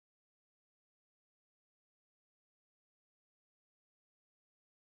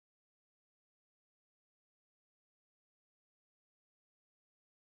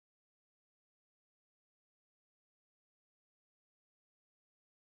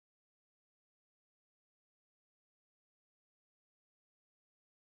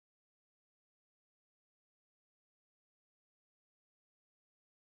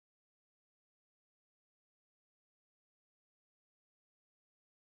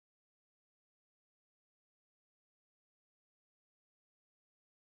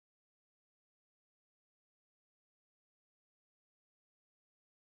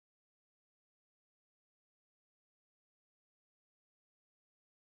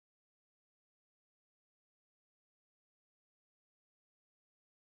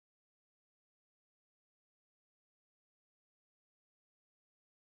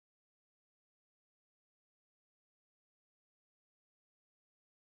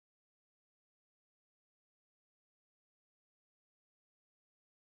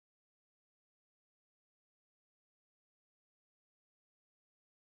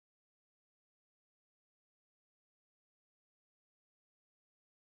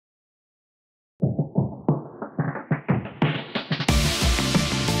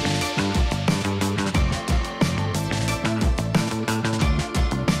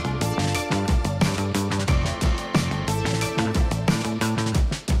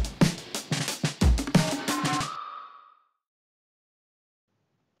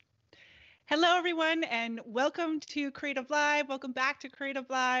Hello, everyone, and welcome to Creative Live. Welcome back to Creative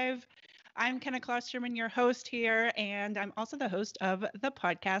Live. I'm Kenna Klosterman, your host here, and I'm also the host of the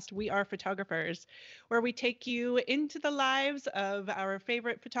podcast, We Are Photographers, where we take you into the lives of our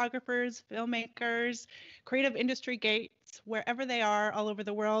favorite photographers, filmmakers, creative industry gates, wherever they are all over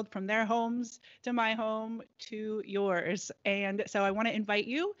the world, from their homes to my home to yours. And so I want to invite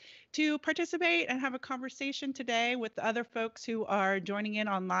you to participate and have a conversation today with the other folks who are joining in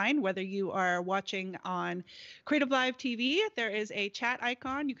online, whether you are watching on Creative Live TV. There is a chat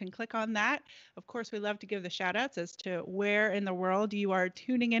icon. You can click on that. Of course, we love to give the shout outs as to where in the world you are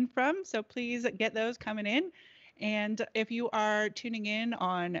tuning in from. So please get those coming in. And if you are tuning in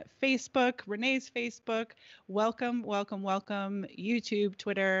on Facebook, Renee's Facebook, welcome, welcome, welcome. YouTube,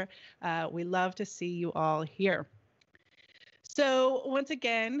 Twitter. We love to see you all here. So once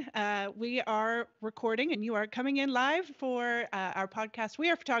again, we are recording and you are coming in live for our podcast,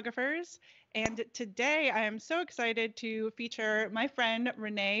 We Are Photographers. And today I am so excited to feature my friend,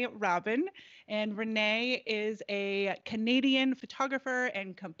 Renée Robyn. And Renée is a Canadian photographer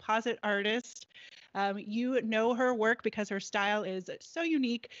and composite artist. You know her work because her style is so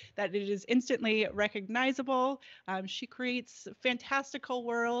unique that it is instantly recognizable. She creates fantastical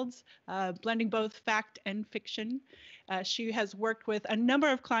worlds, blending both fact and fiction. She has worked with a number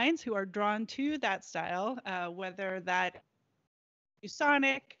of clients who are drawn to that style, whether that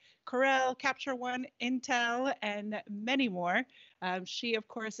Viewsonic, Corel, Capture One, Intel, and many more. She, of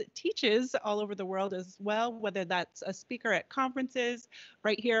course, teaches all over the world as well, whether that's a speaker at conferences,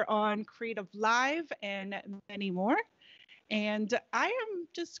 right here on Creative Live, and many more. And I am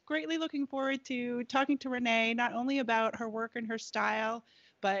just greatly looking forward to talking to Renée, not only about her work and her style,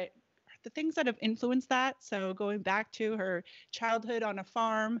 but the things that have influenced that. So going back to her childhood on a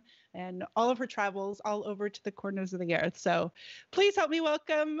farm and all of her travels all over to the corners of the earth. So please help me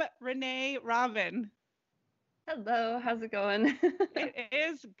welcome Renée Robyn. Hello, how's it going? It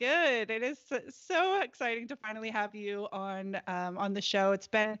is good. It is so exciting to finally have you on the show. It's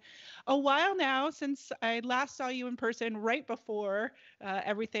been a while now since I last saw you in person, right before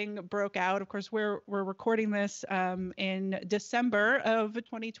everything broke out. Of course, we're recording this in December of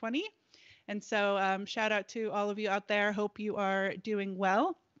 2020. And so shout out to all of you out there. Hope you are doing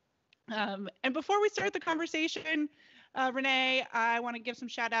well. And before we start the conversation, Renée, I want to give some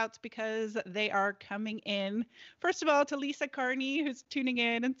shout outs because they are coming in. First of all, to Lisa Carney, who's tuning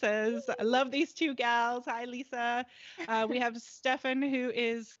in and says, I love these two gals. Hi, Lisa. We have Stefan, who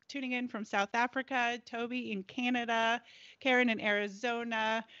is tuning in from South Africa, Toby in Canada, Karen in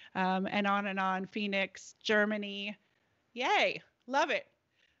Arizona, and on, Phoenix, Germany. Yay. Love it.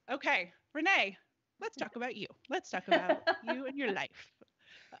 Okay, Renée, let's talk about you. Let's talk about you and your life.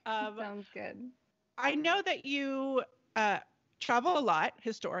 Sounds good. I know that you travel a lot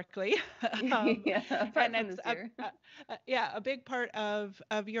historically. Yeah, apart from this year. A big part of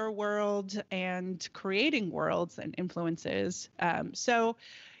your world and creating worlds and influences. So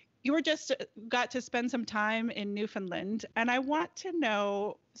you were just got to spend some time in Newfoundland, and I want to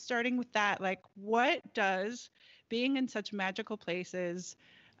know, starting with that, like, what does being in such magical places,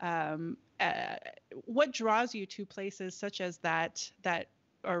 what draws you to places such as that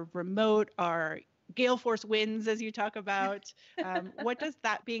are remote, are gale force winds, as you talk about? What does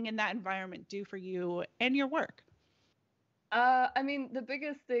that being in that environment do for you and your work? I mean, the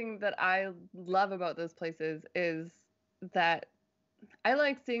biggest thing that I love about those places is that I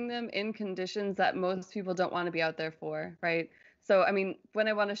like seeing them in conditions that most people don't want to be out there for, right? So, I mean, when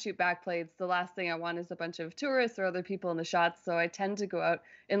I want to shoot backplates, the last thing I want is a bunch of tourists or other people in the shots. So I tend to go out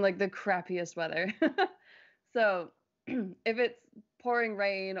in like the crappiest weather. So if it's pouring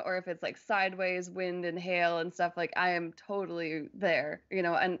rain or if it's like sideways wind and hail and stuff, like I am totally there,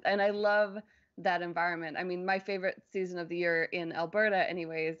 and I love that environment. I mean, my favorite season of the year in Alberta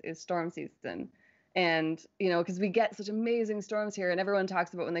anyways is storm season. And, because we get such amazing storms here and everyone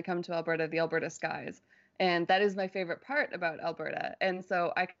talks about when they come to Alberta, the Alberta skies. And that is my favorite part about Alberta. And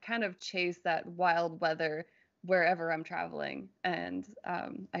so I kind of chase that wild weather wherever I'm traveling. And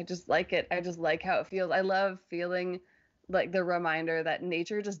I just like it. I just like how it feels. I love feeling like the reminder that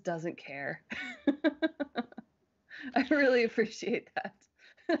nature just doesn't care. I really appreciate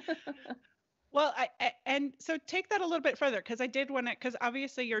that. Well, and so take that a little bit further, because I did want to, because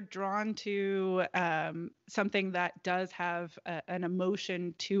obviously you're drawn to something that does have an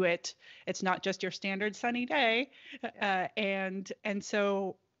emotion to it. It's not just your standard sunny day. Yeah. And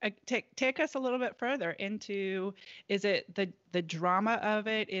so take us a little bit further into, is it the drama of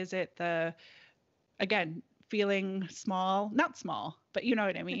it? Is it again, feeling small, not small, but you know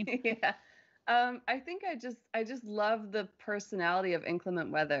what I mean? Yeah. I think I just love the personality of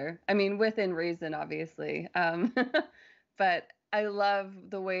inclement weather. I mean, within reason, obviously. But I love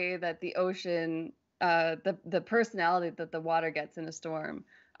the way that the ocean, the personality that the water gets in a storm.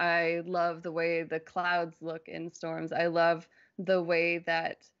 I love the way the clouds look in storms. I love the way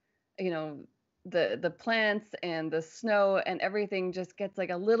that, you know, the plants and the snow and everything just gets like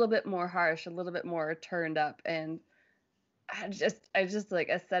a little bit more harsh, a little bit more turned up, and I just like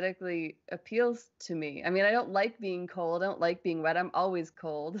aesthetically appeals to me. I mean, I don't like being cold. I don't like being wet. I'm always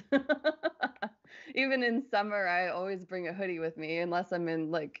cold. Even in summer, I always bring a hoodie with me unless I'm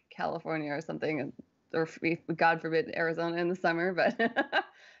in like California or something, or God forbid, Arizona in the summer. But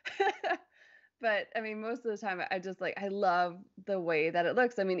but I mean, most of the time, I just like I love the way that it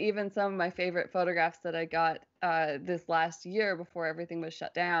looks. I mean, even some of my favorite photographs that I got this last year before everything was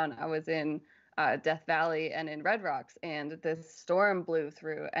shut down, I was in Death Valley and in Red Rocks, and this storm blew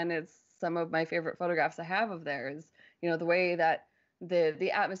through, and it's some of my favorite photographs I have of theirs. You know, the way that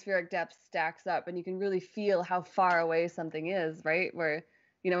the atmospheric depth stacks up, and you can really feel how far away something is, right? Where,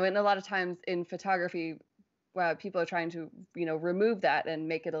 you know, and a lot of times in photography, people are trying to, you know, remove that and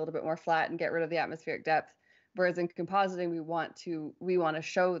make it a little bit more flat and get rid of the atmospheric depth. Whereas in compositing, we want to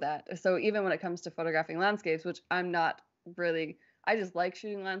show that. So even when it comes to photographing landscapes, which I'm not really, I just like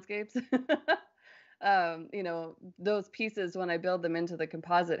shooting landscapes. You know, those pieces, when I build them into the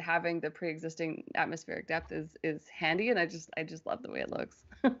composite, having the pre-existing atmospheric depth is handy, and I just love the way it looks.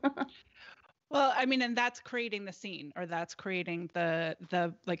 Well, I mean, and that's creating the scene, or that's creating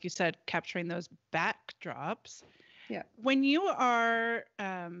the like you said, capturing those backdrops. Yeah. When you are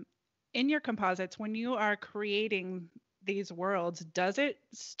in your composites, when you are creating these worlds, does it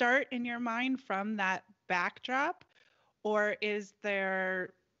start in your mind from that backdrop, or is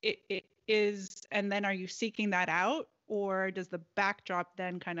there it is, and then are you seeking that out, or does the backdrop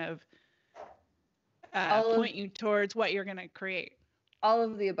then kind of point you towards what you're going to create? All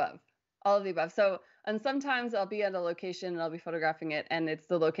of the above. All of the above. So, and sometimes I'll be at a location and I'll be photographing it, and it's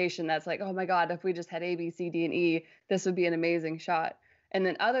the location that's like, oh my God, if we just had A, B, C, D, and E, this would be an amazing shot. And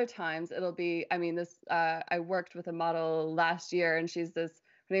then other times it'll be, I mean, I worked with a model last year, and her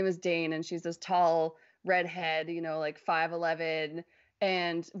name is Dane, and she's this tall redhead, you know, like 5'11".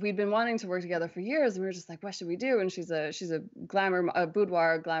 And we'd been wanting to work together for years, and we were just like, what should we do? And she's a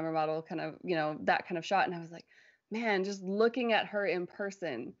boudoir glamour model, kind of, you know, that kind of shot. And I was like, man, just looking at her in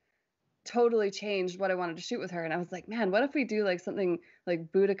person totally changed what I wanted to shoot with her. And I was like, man, what if we do like something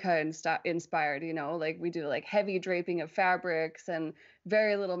like Boudica inspired, you know, like we do like heavy draping of fabrics and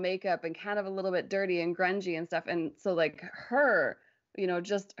very little makeup and kind of a little bit dirty and grungy and stuff. And so like her, you know,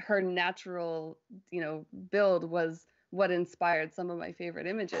 just her natural, you know, build was what inspired some of my favorite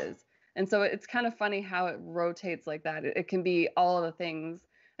images. And so it's kind of funny how it rotates like that. It can be all of the things.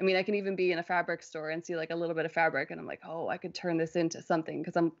 I mean, I can even be in a fabric store and see like a little bit of fabric, and I'm like, oh, I could turn this into something,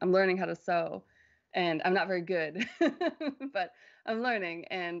 because I'm learning how to sew, and I'm not very good, but I'm learning.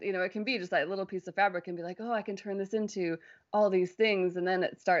 And you know, it can be just that little piece of fabric and be like, oh, I can turn this into all these things, and then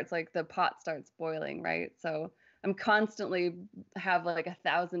it starts like the pot starts boiling, right? So I'm constantly have like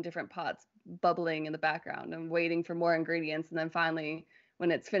 1,000 different pots bubbling in the background. I'm waiting for more ingredients, and then finally,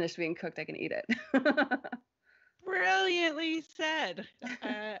 when it's finished being cooked, I can eat it. Brilliantly said.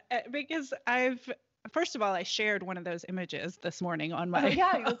 Because first of all, I shared one of those images this morning on my. Oh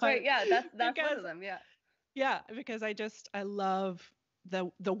yeah, that's right. Yeah, that's because, one of them. Yeah. Yeah, because I love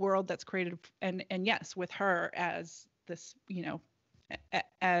the world that's created, and yes, with her as this, you know,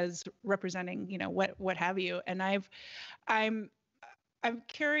 as representing, you know, what have you. And I'm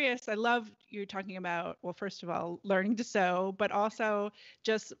curious. I love you talking about, well, first of all, learning to sew, but also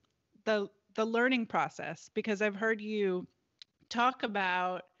just the learning process, because I've heard you talk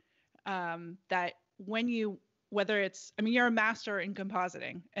about that when you, whether it's, I mean, you're a master in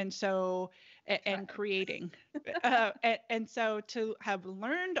compositing, and so and creating, and so to have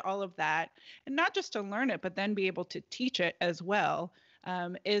learned all of that, and not just to learn it, but then be able to teach it as well,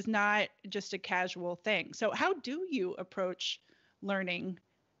 is not just a casual thing. So how do you approach learning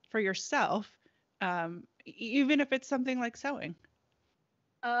for yourself, even if it's something like sewing?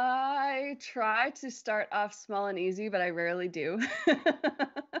 I try to start off small and easy, but I rarely do.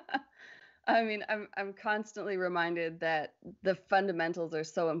 I mean, I'm constantly reminded that the fundamentals are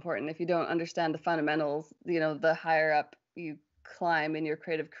so important. If you don't understand the fundamentals, you know, the higher up you climb in your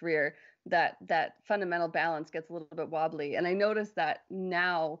creative career, that fundamental balance gets a little bit wobbly. And I notice that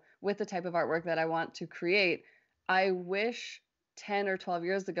now with the type of artwork that I want to create, I wish 10 or 12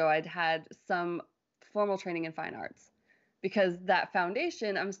 years ago I'd had some formal training in fine arts, because that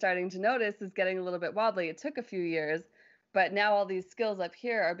foundation I'm starting to notice is getting a little bit wobbly. It took a few years, But now all these skills up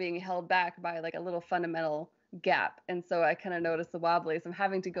here are being held back by like a little fundamental gap. And so I kind of notice the wobblies. I'm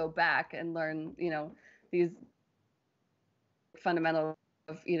having to go back and learn, these fundamental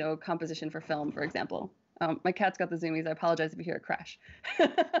of, composition for film, for example. My cat's got the zoomies. I apologize if you hear a crash.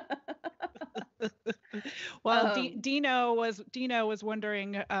 Well, Dino was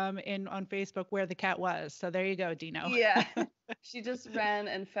wondering on Facebook where the cat was. So there you go, Dino. Yeah, she just ran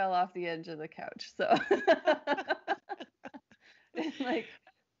and fell off the edge of the couch. So in like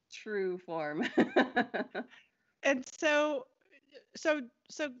true form. And so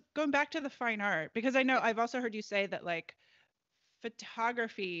going back to the fine art, because I know I've also heard you say that like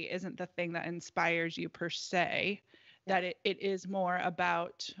photography isn't the thing that inspires you per se, that it is more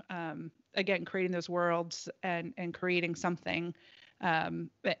about again creating those worlds and creating something and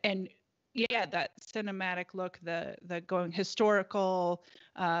that cinematic look, the going historical,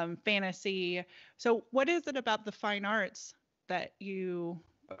 fantasy. So what is it about the fine arts that you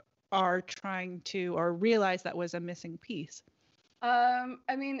are trying to or realize that was a missing piece?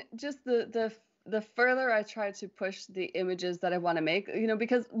 I mean, just the further I try to push the images that I want to make,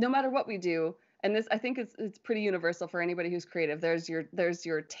 because no matter what we do, and this I think it's pretty universal for anybody who's creative. There's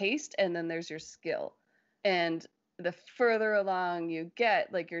your taste and then there's your skill. And the further along you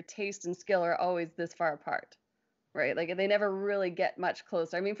get, like your taste and skill are always this far apart, right? Like they never really get much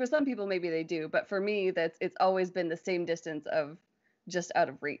closer. I mean, for some people maybe they do, but for me it's always been the same distance of just out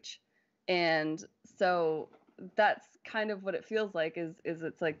of reach. And so that's kind of what it feels like is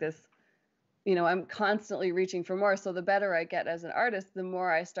it's like this, I'm constantly reaching for more. So the better I get as an artist, the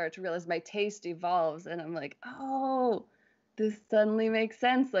more I start to realize my taste evolves and I'm like, oh, this suddenly makes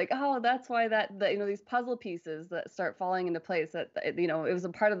sense. Like, oh, that's why these puzzle pieces that start falling into place that, it was a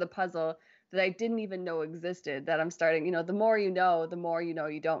part of the puzzle that I didn't even know existed that I'm starting, the more you know, the more you know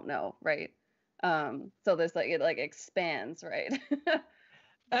you don't know. Right. So there's like, it like expands, right?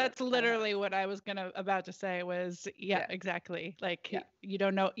 That's literally what I was about to say was, exactly. Like you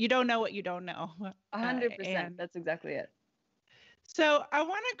don't know what you don't know. 100%. That's exactly it. So I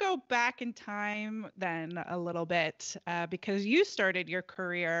want to go back in time then a little bit because you started your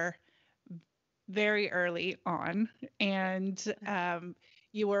career very early on and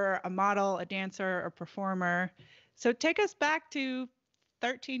you were a model, a dancer, a performer. So take us back to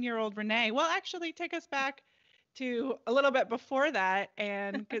 13-year-old Renee. Well, actually take us back to a little bit before that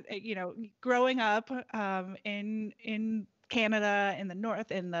and growing up in Canada in the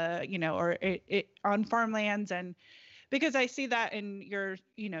north in the or on farmlands, and because I see that in your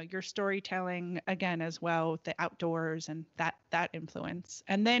your storytelling again as well with the outdoors and that influence,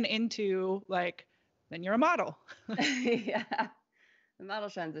 and then into then you're a model. Yeah, the model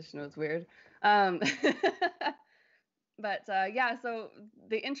transition was weird. But so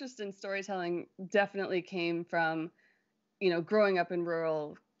the interest in storytelling definitely came from, growing up in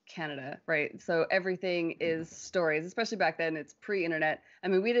rural Canada, right? So everything is stories, especially back then. It's pre-internet. I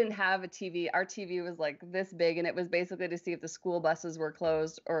mean, we didn't have a TV. Our TV was like this big, and it was basically to see if the school buses were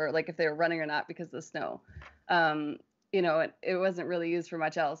closed or like if they were running or not because of the snow. It wasn't really used for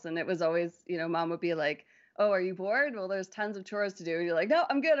much else. And it was always, mom would be like, "Oh, are you bored? Well, there's tons of chores to do." And you're like, "No,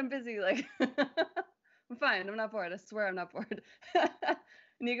 I'm good. I'm busy." Like, I'm fine. I'm not bored. I swear I'm not bored.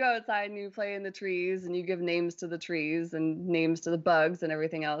 And you go outside and you play in the trees and you give names to the trees and names to the bugs and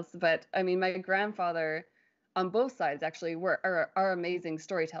everything else. But I mean, my grandfather on both sides actually are amazing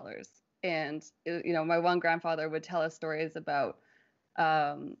storytellers. And, my one grandfather would tell us stories about,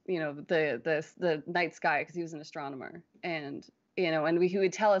 the night sky because he was an astronomer. And, he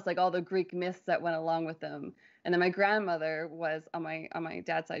would tell us like all the Greek myths that went along with them. And then my grandmother was on my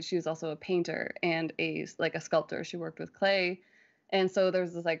dad's side. She was also a painter and a sculptor. She worked with clay. And so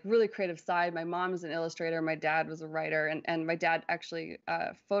there's this like really creative side. My mom is an illustrator. My dad was a writer. And my dad actually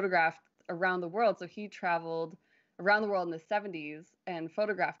photographed around the world. So he traveled around the world in the 70s and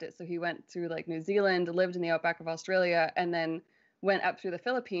photographed it. So he went through like New Zealand, lived in the outback of Australia, and then went up through the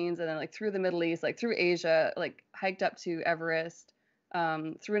Philippines and then like through the Middle East, like through Asia, like hiked up to Everest,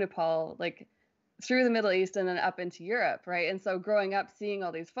 through Nepal, like through the Middle East and then up into Europe, right? And so growing up, seeing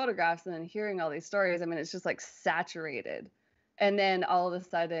all these photographs and then hearing all these stories, I mean, it's just like saturated. And then all of a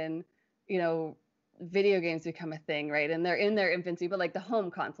sudden, video games become a thing, right? And they're in their infancy, but like the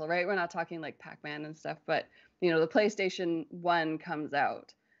home console, right? We're not talking like Pac-Man and stuff, but the PlayStation 1 comes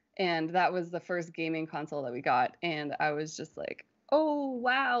out. And that was the first gaming console that we got. And I was just like, oh,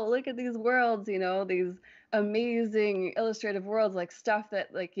 wow, look at these worlds, these amazing illustrative worlds, like stuff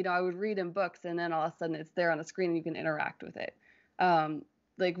that like, I would read in books and then all of a sudden it's there on the screen and you can interact with it.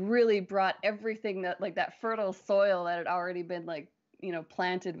 Like really brought everything that like that fertile soil that had already been like,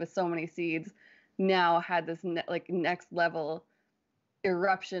 planted with so many seeds now had this next level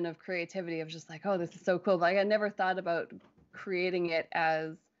eruption of creativity of just like, oh, this is so cool. Like I never thought about creating it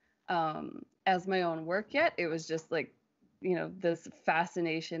as my own work yet. It was just like, this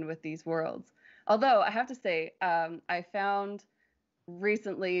fascination with these worlds. Although I have to say, I found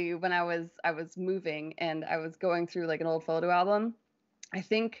recently when I was moving and I was going through like an old photo album, I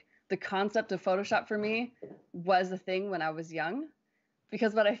think the concept of Photoshop for me was a thing when I was young,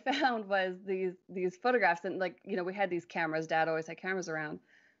 because what I found was these photographs, and like, we had these cameras. Dad always had cameras around,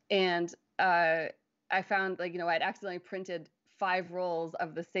 and I found like, I'd accidentally printed 5 rolls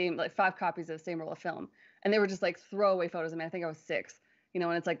of the same, like 5 copies of the same roll of film, and they were just like throwaway photos. I mean, I think I was 6. And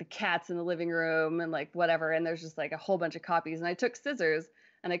it's like the cats in the living room and like whatever. And there's just like a whole bunch of copies. And I took scissors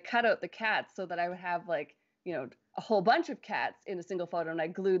and I cut out the cats so that I would have like, a whole bunch of cats in a single photo. And I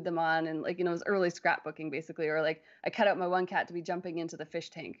glued them on, and like, it was early scrapbooking basically. Or like I cut out my one cat to be jumping into the fish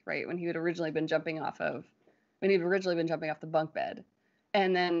tank, right? When he'd originally been jumping off the bunk bed.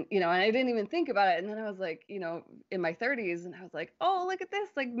 And then, and I didn't even think about it. And then I was like, in my 30s, and I was like, oh, look at this.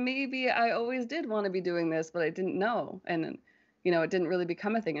 Like maybe I always did want to be doing this, but I didn't know. And it didn't really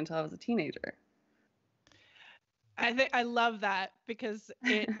become a thing until I was a teenager. I love that, because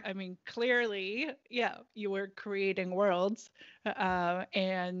I mean, clearly, yeah, you were creating worlds,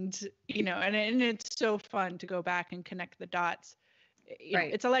 and and it's so fun to go back and connect the dots.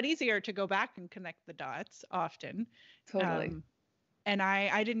 Right. It's a lot easier to go back and connect the dots often. Totally. And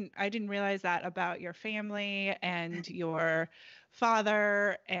I didn't realize that about your family and your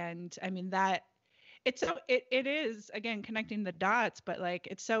father, and I mean that. It is, again, connecting the dots, but like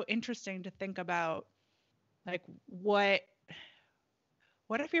it's so interesting to think about like what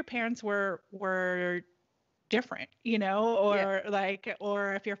if your parents were different, or like,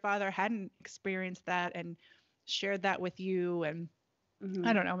 or if your father hadn't experienced that and shared that with you, and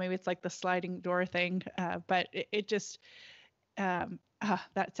I don't know, maybe it's like the sliding door thing, but it just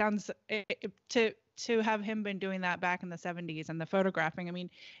that sounds to have him been doing that back in the 70s and the photographing. I mean,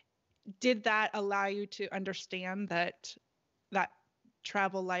 did that allow you to understand that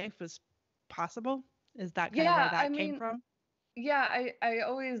travel life was possible? Is that kind of where that came from? Yeah, I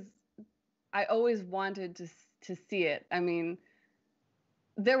always wanted to see it. I mean,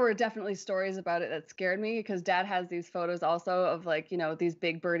 there were definitely stories about it that scared me, because Dad has these photos also of like, these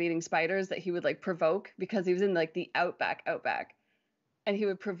big bird-eating spiders that he would like provoke, because he was in like the outback, and he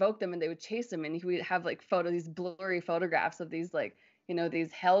would provoke them and they would chase him, and he would have like these blurry photographs of these like,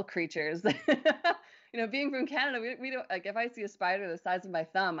 these hell creatures. Being from Canada, we don't, like, if I see a spider the size of my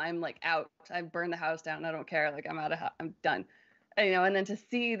thumb, I'm like out. I burn the house down. I don't care. Like I'm done. And then to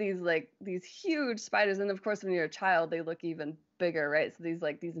see these huge spiders, and of course when you're a child, they look even bigger, right? So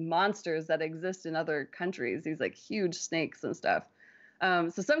these monsters that exist in other countries, these like huge snakes and stuff.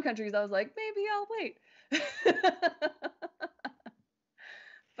 So some countries I was like, maybe I'll wait.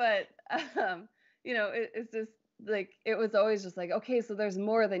 But it's just like, it was always just like, okay, so there's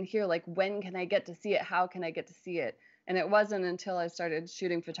more than here. Like, when can I get to see it? How can I get to see it? And it wasn't until I started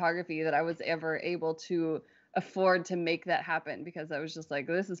shooting photography that I was ever able to afford to make that happen, because I was just like,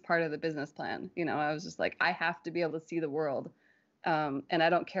 this is part of the business plan. I was just like, I have to be able to see the world. And I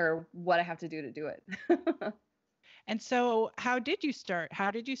don't care what I have to do it. And so how did you start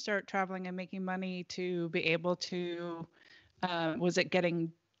traveling and making money to be able to, was it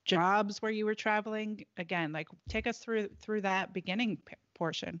getting jobs where you were traveling? Again, like, take us through that beginning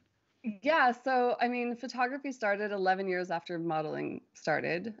portion. Yeah, so I mean, photography started 11 years after modeling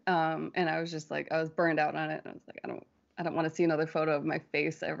started, and I was just like, I was burned out on it, and I was like, I don't want to see another photo of my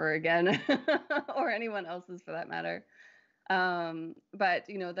face ever again, or anyone else's for that matter. But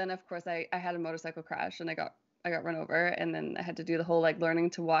then of course I had a motorcycle crash, and I got run over, and then I had to do the whole like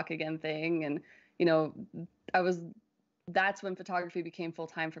learning to walk again thing, and that's when photography became full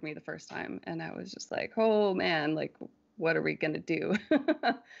time for me the first time. And I was just like, oh man, like, what are we going to do?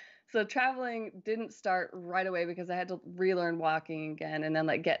 So traveling didn't start right away, because I had to relearn walking again, and then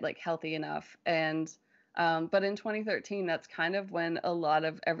like get like healthy enough. And, but in 2013, that's kind of when a lot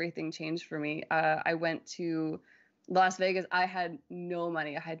of everything changed for me. I went to Las Vegas. I had no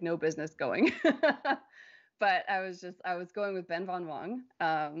money. I had no business going. But I was going with Ben Von Wong.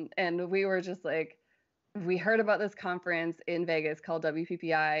 And we were just like, we heard about this conference in Vegas called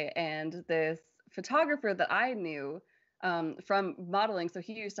WPPI, and this photographer that I knew from modeling. So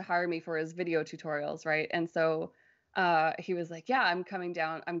he used to hire me for his video tutorials, right? And so he was like, yeah, I'm going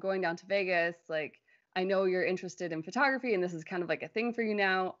down to Vegas. Like, I know you're interested in photography, and this is kind of like a thing for you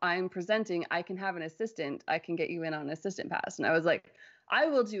now. I'm presenting. I can have an assistant. I can get you in on an assistant pass. And I was like, I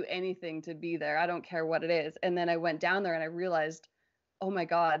will do anything to be there. I don't care what it is. And then I went down there and I realized, oh my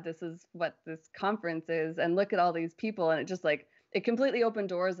God, this is what this conference is. And look at all these people. And it just like, it completely opened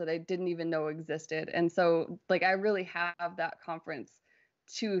doors that I didn't even know existed. And so like, I really have that conference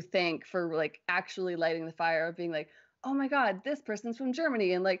to thank for like actually lighting the fire of being like, oh my God, this person's from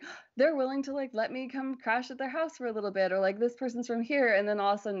Germany. And like, they're willing to like, let me come crash at their house for a little bit. Or like, this person's from here. And then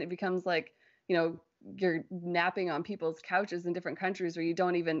all of a sudden it becomes like, you know, you're napping on people's couches in different countries where you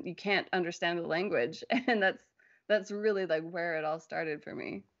can't understand the language. And that's really like where it all started for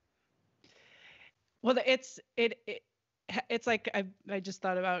me. Well, it's like I just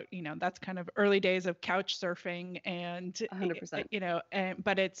thought about, you know, that's kind of early days of couch surfing and 100%. you know,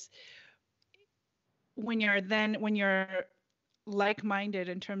 but it's when you're like-minded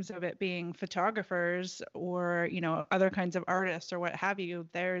in terms of it being photographers or, you know, other kinds of artists or what have you,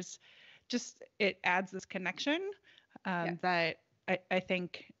 there's just, it adds this connection that I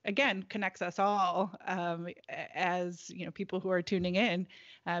think, again, connects us all as, you know, people who are tuning in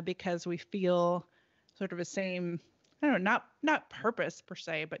because we feel sort of the same, I don't know, not purpose per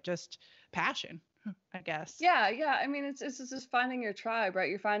se, but just passion, I guess. Yeah. I mean, it's just finding your tribe, right?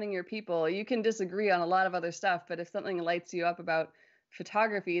 You're finding your people. You can disagree on a lot of other stuff, but if something lights you up about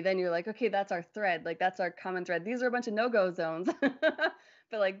photography, then you're like, okay, that's our thread. Like that's our common thread. These are a bunch of no-go zones.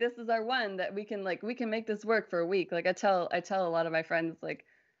 But like this is our one that we can make this work for a week. Like I tell a lot of my friends, like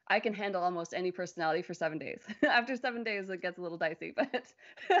I can handle almost any personality for 7 days. After 7 days, it gets a little dicey, but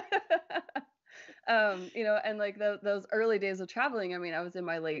you know, and like those early days of traveling, I mean, I was in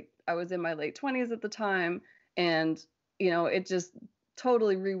my late 20s at the time, and you know, it just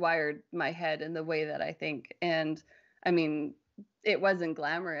totally rewired my head in the way that I think. And I mean, it wasn't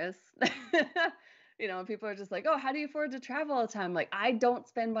glamorous. You know, people are just like, oh, how do you afford to travel all the time? Like, I don't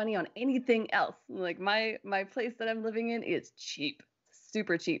spend money on anything else. Like my place that I'm living in is cheap,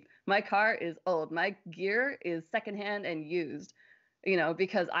 super cheap. My car is old. My gear is secondhand and used, you know,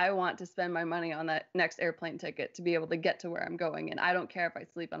 because I want to spend my money on that next airplane ticket to be able to get to where I'm going. And I don't care if I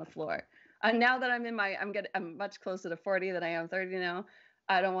sleep on the floor. And now that I'm much closer to 40 than I am 30 now.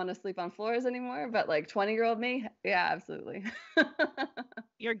 I don't want to sleep on floors anymore, but like 20-year-old me, yeah, absolutely.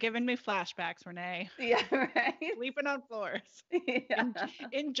 You're giving me flashbacks, Renee. Yeah, right. Sleeping on floors Yeah.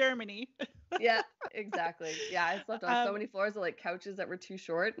 in Germany. Yeah, exactly. Yeah, I slept on so many floors of like couches that were too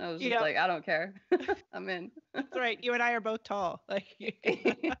short, and I was just like, I don't care. I'm in. That's right. You and I are both tall. Like, Yeah.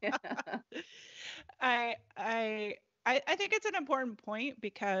 I think it's an important point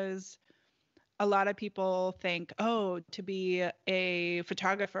because a lot of people think, oh, to be a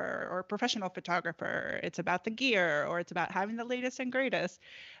photographer or a professional photographer, it's about the gear or it's about having the latest and greatest.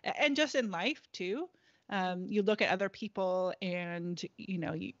 And just in life too, you look at other people and, you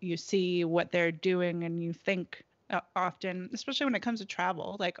know, you see what they're doing and you think often, especially when it comes to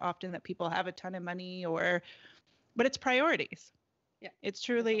travel, like often that people have a ton of money but it's priorities. Yeah. It's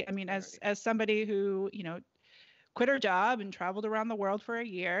truly, I mean, priorities. as somebody who, you know, quit her job and traveled around the world for a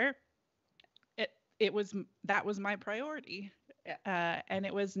year, that was my priority. Yeah. And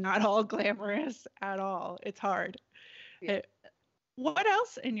it was not all glamorous at all. It's hard. Yeah. What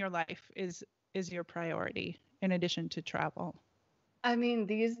else in your life is your priority in addition to travel? I mean,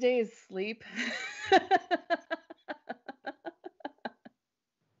 these days, sleep.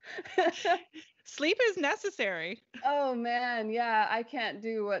 Sleep is necessary. Oh man, yeah, I can't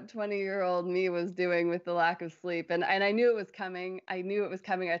do what 20-year-old me was doing with the lack of sleep. And I knew it was coming.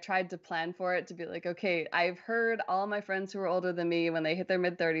 I tried to plan for it to be like, okay, I've heard all my friends who are older than me when they hit their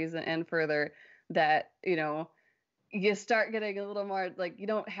mid-30s and further that, you know, you start getting a little more like you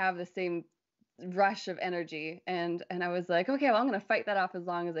don't have the same rush of energy. And I was like, okay, well, I'm going to fight that off as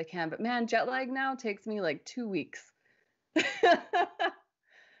long as I can. But man, jet lag now takes me like 2 weeks.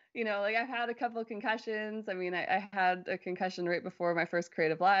 You know, like I've had a couple of concussions. I mean, I had a concussion right before my first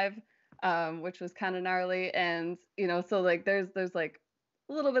Creative Live, which was kind of gnarly. And, you know, so like there's like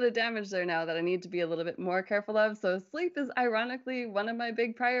a little bit of damage there now that I need to be a little bit more careful of. So sleep is ironically one of my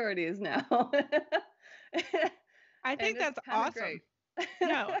big priorities now. I think that's awesome. Great.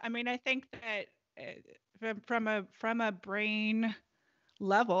 No, I mean, I think that from a brain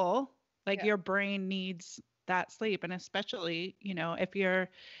level, like your brain needs that sleep, and especially, you know, if you're,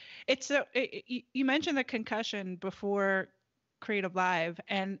 you mentioned the concussion before Creative Live,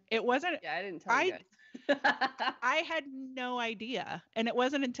 and it wasn't. Yeah, I didn't tell you guys. I had no idea, and it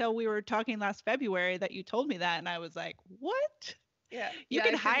wasn't until we were talking last February that you told me that, and I was like, "What?" Yeah, you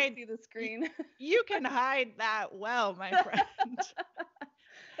can hide. See the screen. You can hide that well, my friend.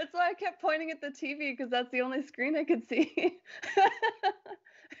 That's why I kept pointing at the TV because that's the only screen I could see.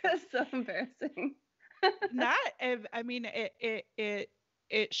 It's so embarrassing. I mean,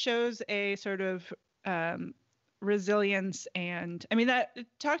 it shows a sort of resilience. And I mean,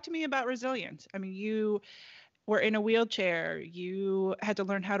 talk to me about resilience. I mean, you were in a wheelchair, you had to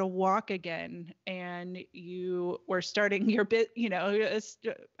learn how to walk again, and you were starting your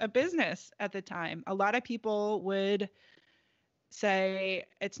a business at the time. A lot of people would say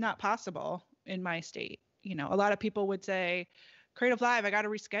it's not possible in my state. A lot of people would say, Creative Live, I got to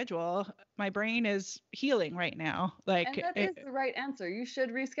reschedule. My brain is healing right now. And that is the right answer. You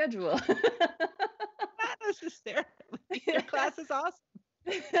should reschedule. Not necessarily. Your class is awesome.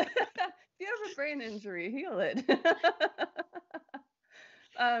 If you have a brain injury, heal it.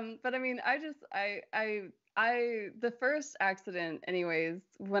 But I mean, the first accident, anyways,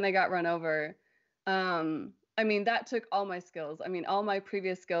 when I got run over, I mean, that took all my skills. I mean, all my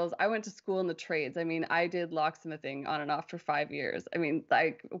previous skills. I went to school in the trades. I mean, I did locksmithing on and off for 5 years. I mean,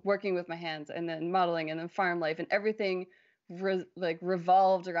 like working with my hands, and then modeling, and then farm life, and everything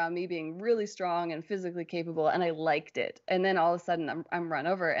revolved around me being really strong and physically capable, and I liked it. And then all of a sudden I'm run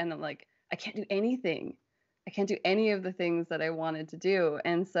over, and I'm like, I can't do anything. I can't do any of the things that I wanted to do.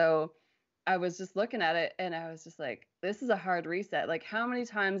 And so I was just looking at it, and I was just like, this is a hard reset. Like, how many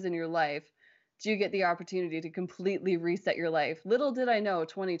times in your life do you get the opportunity to completely reset your life? Little did I know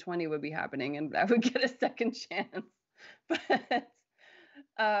 2020 would be happening and I would get a second chance. But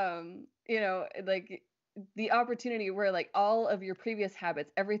like the opportunity where like all of your previous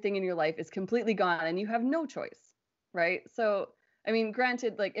habits, everything in your life is completely gone and you have no choice, right? So, I mean,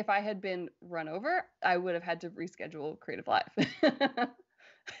 granted, like if I had been run over, I would have had to reschedule Creative Live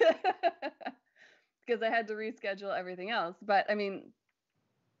because I had to reschedule everything else. But I mean,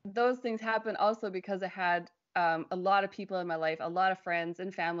 those things happen also because I had a lot of people in my life, a lot of friends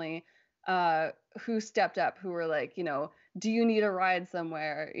and family who stepped up, who were like, do you need a ride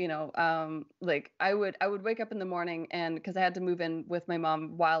somewhere? Like I would wake up in the morning, and because I had to move in with my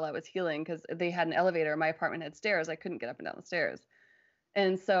mom while I was healing, because they had an elevator, my apartment had stairs, I couldn't get up and down the stairs.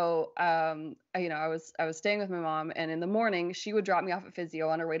 And so, I was staying with my mom, and in the morning she would drop me off at physio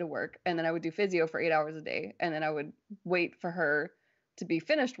on her way to work. And then I would do physio for 8 hours a day. And then I would wait for her to be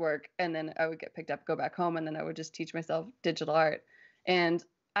finished work. And then I would get picked up, go back home. And then I would just teach myself digital art. And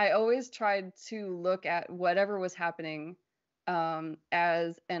I always tried to look at whatever was happening,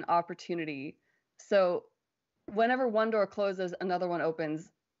 as an opportunity. So whenever one door closes, another one opens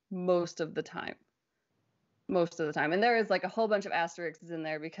most of the time. And there is like a whole bunch of asterisks in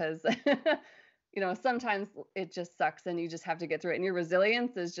there because, sometimes it just sucks and you just have to get through it. And your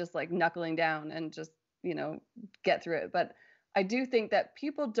resilience is just like knuckling down and just, get through it. But I do think that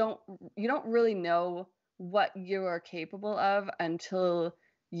you don't really know what you are capable of until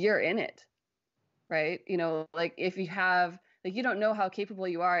you're in it, right? Like if you have, like, you don't know how capable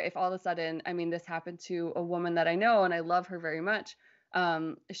you are if all of a sudden, I mean, this happened to a woman that I know and I love her very much.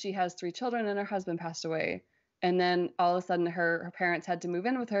 She has 3 children and her husband passed away. And then all of a sudden her parents had to move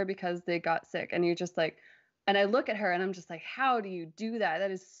in with her because they got sick. And you're just like, and I look at her and I'm just like, how do you do that? That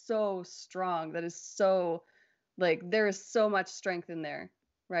is so strong. That is so, like, there is so much strength in there.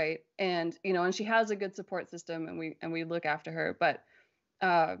 Right. And, and she has a good support system, and we look after her. But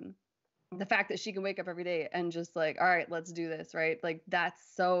the fact that she can wake up every day and just like, all right, let's do this. Right. Like, that's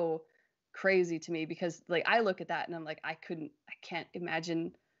so crazy to me, because like, I look at that and I'm like, I can't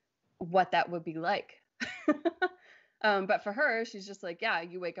imagine what that would be like. But for her, she's just like, yeah,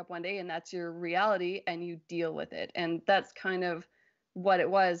 you wake up one day and that's your reality and you deal with it. And that's kind of what it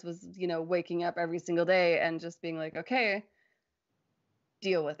was, waking up every single day and just being like, okay,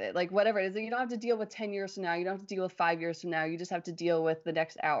 deal with it. Like, whatever it is, you don't have to deal with 10 years from now. You don't have to deal with 5 years from now. You just have to deal with the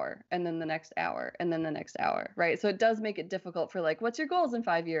next hour, and then the next hour, and then the next hour. Right. So it does make it difficult for like, what's your goals in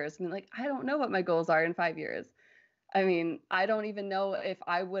 5 years? I mean, like, I don't know what my goals are in 5 years. I mean, I don't even know if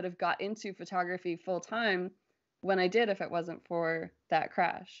I would have got into photography full time when I did, if it wasn't for that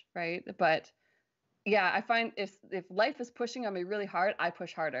crash. Right. But yeah, I find if life is pushing on me really hard, I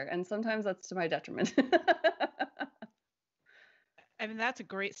push harder. And sometimes that's to my detriment. I mean, that's a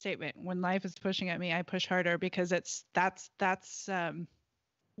great statement. When life is pushing at me, I push harder, because that's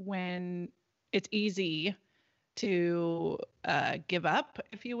when it's easy to give up,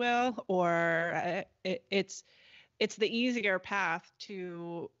 if you will, or it's the easier path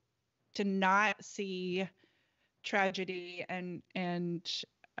to not see tragedy and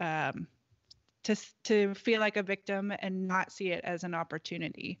to feel like a victim and not see it as an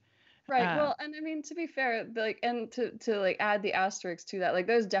opportunity. Right. Well, and I mean, to be fair, like, and to like add the asterisk to that, like,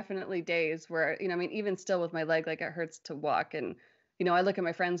 there's definitely days where, I mean, even still with my leg, like, it hurts to walk. And, I look at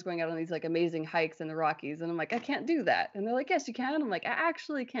my friends going out on these like amazing hikes in the Rockies, and I'm like, I can't do that. And they're like, yes, you can. I'm like, I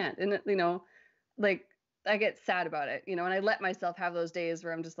actually can't. And, like, I get sad about it, and I let myself have those days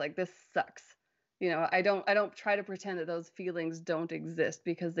where I'm just like, this sucks, I don't try to pretend that those feelings don't exist,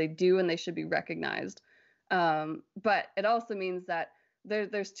 because they do, and they should be recognized. But it also means that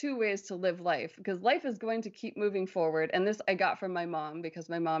there's two ways to live life, because life is going to keep moving forward. And this I got from my mom, because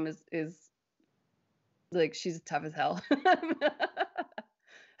my mom is like, she's tough as hell.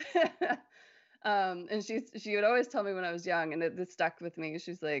 And she would always tell me when I was young, and this stuck with me.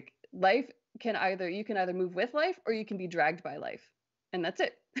 She's like, you can either move with life, or you can be dragged by life. And that's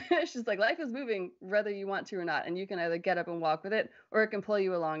it. She's like, life is moving whether you want to or not. And you can either get up and walk with it, or it can pull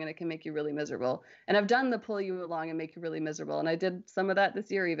you along, and it can make you really miserable. And I've done the pull you along and make you really miserable. And I did some of that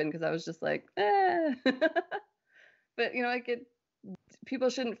this year, even, because I was just like, eh. But, people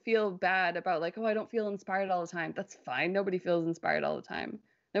shouldn't feel bad about like, oh, I don't feel inspired all the time. That's fine. Nobody feels inspired all the time.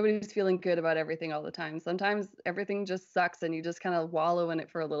 Nobody's feeling good about everything all the time. Sometimes everything just sucks, and you just kind of wallow in it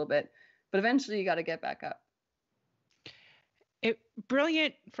for a little bit. But eventually you got to get back up.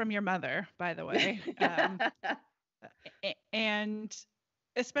 Brilliant from your mother, by the way. And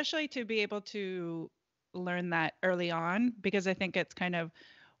especially to be able to learn that early on, because I think it's kind of,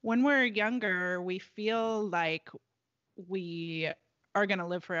 when we're younger, we feel like we are going to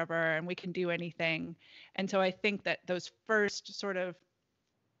live forever and we can do anything. And so I think that those first sort of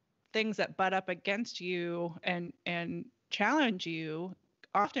things that butt up against you and challenge you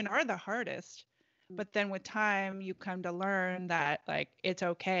often are the hardest. But then with time, you come to learn that, like, it's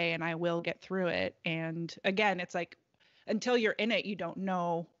okay and I will get through it. And again, it's like, until you're in it, you don't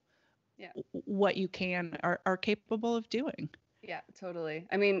know what you are capable of doing. Yeah, totally.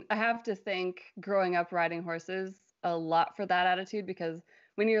 I mean, I have to thank growing up riding horses a lot for that attitude, because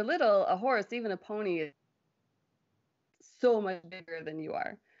when you're little, a horse, even a pony, is so much bigger than you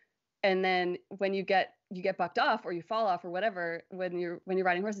are. And then when you get bucked off, or you fall off, or whatever, when you're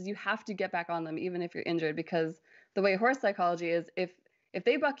riding horses, you have to get back on them, even if you're injured, because the way horse psychology is, if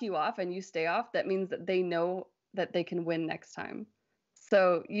they buck you off and you stay off, that means that they know that they can win next time.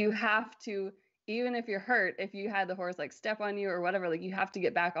 So you have to, even if you're hurt, if you had the horse like step on you or whatever, like, you have to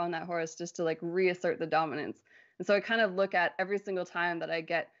get back on that horse just to like reassert the dominance. And so I kind of look at every single time that I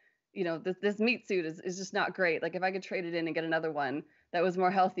get, this meat suit is just not great. Like, if I could trade it in and get another one that was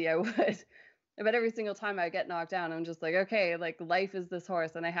more healthy, I would. But every single time I get knocked down, I'm just like, okay, like, life is this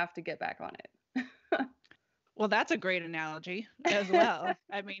horse and I have to get back on it. Well, that's a great analogy as well.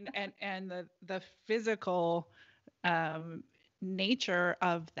 I mean, and the physical nature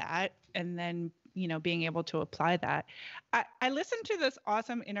of that, and then, being able to apply that. I listened to this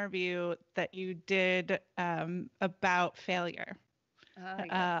awesome interview that you did about failure.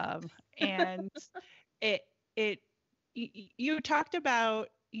 Yes. And you talked about,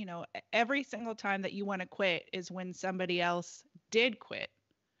 every single time that you want to quit is when somebody else did quit.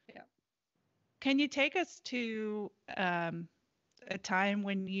 Yeah. Can you take us to a time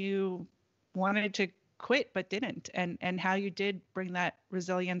when you wanted to quit but didn't, and how you did bring that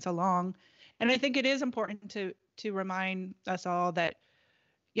resilience along? And I think it is important to remind us all that,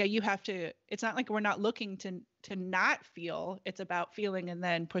 yeah, you have to, it's not like we're not looking to not feel, it's about feeling and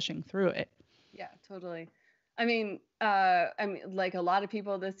then pushing through it. Yeah, totally. I mean, like a lot of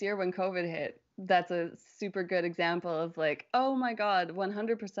people this year when COVID hit, that's a super good example of like, oh my God,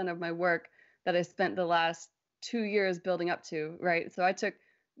 100% of my work that I spent the last 2 years building up to, right? So I took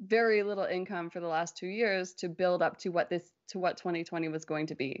very little income for the last 2 years to build up to what 2020 was going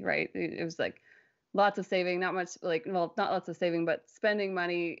to be, right? It was like lots of saving, not much, like, well, not lots of saving, but spending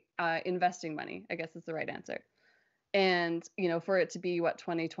money, investing money, I guess is the right answer. And, for it to be what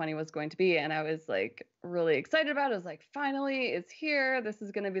 2020 was going to be. And I was like really excited about it. I was like, finally, it's here. This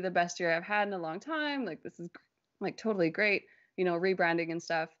is going to be the best year I've had in a long time. Like, this is like totally great, rebranding and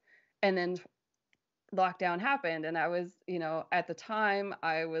stuff. And then lockdown happened. And I was, at the time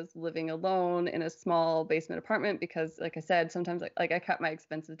I was living alone in a small basement apartment, because like I said, sometimes like I cut my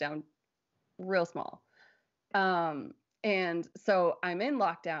expenses down real small. And so I'm in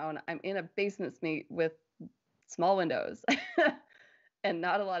lockdown. I'm in a basement suite with small windows and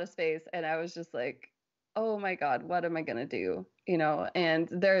not a lot of space. And I was just like, oh my God, what am I going to do? And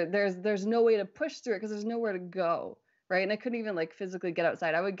there's no way to push through it, because there's nowhere to go. Right. And I couldn't even like physically get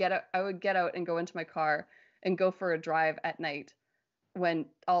outside. I would get out and go into my car and go for a drive at night when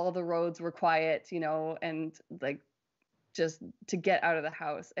all the roads were quiet, and like just to get out of the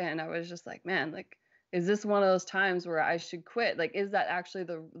house. And I was just like, man, like, is this one of those times where I should quit? Like, is that actually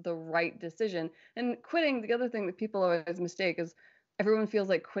the right decision? And quitting, the other thing that people always mistake is everyone feels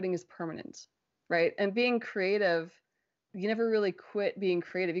like quitting is permanent, right? And being creative, you never really quit being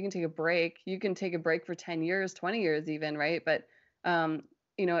creative. You can take a break. You can take a break for 10 years, 20 years even, right? But,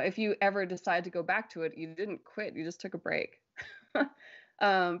 if you ever decide to go back to it, you didn't quit. You just took a break.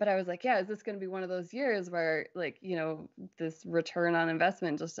 But I was like, yeah, is this going to be one of those years where like, this return on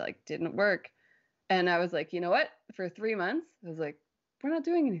investment just like didn't work? And I was like, you know what? For 3 months, I was like, we're not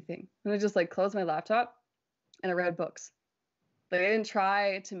doing anything. And I just like closed my laptop and I read books. Like I didn't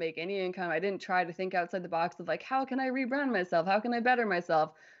try to make any income. I didn't try to think outside the box of like, how can I rebrand myself? How can I better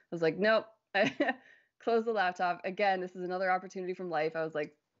myself? I was like, nope. I closed the laptop. Again, this is another opportunity from life. I was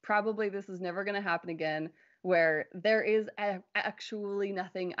like, probably this is never going to happen again, where there is actually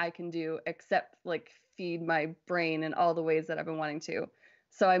nothing I can do except like feed my brain in all the ways that I've been wanting to.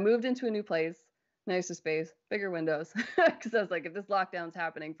 So I moved into a new place, nicer space, bigger windows, because I was like, if this lockdown's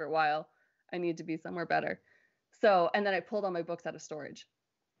happening for a while, I need to be somewhere better. So, and then I pulled all my books out of storage,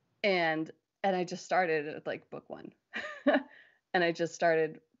 and I just started at like book one. And I just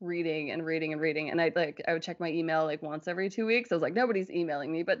started reading and reading and reading. And I would check my email like once every 2 weeks. I was like, nobody's emailing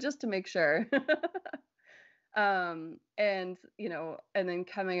me, but just to make sure. And and then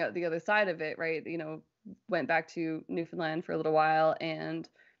coming out the other side of it, right, went back to Newfoundland for a little while, and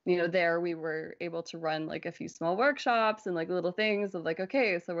there we were able to run like a few small workshops and like little things of like,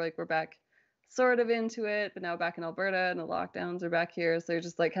 okay, so we're back sort of into it, but now back in Alberta and the lockdowns are back here, so you're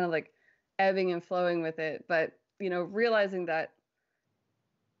just like kind of like ebbing and flowing with it. But realizing that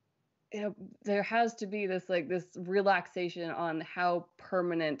there has to be this relaxation on how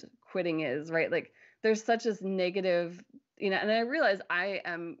permanent quitting is, right? Like there's such this negative, and I realize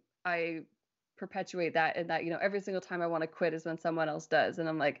I perpetuate that, and that every single time I want to quit is when someone else does, and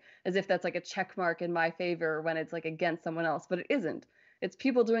I'm like, as if that's like a check mark in my favor when it's like against someone else, but it isn't. It's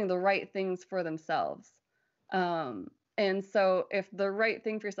people doing the right things for themselves. And so if the right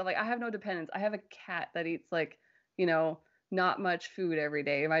thing for yourself, like I have no dependents. I have a cat that eats like not much food every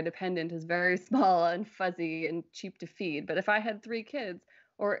day. My dependent is very small and fuzzy and cheap to feed. But if I had 3 kids,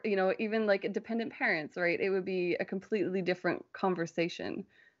 or even like dependent parents, right, it would be a completely different conversation.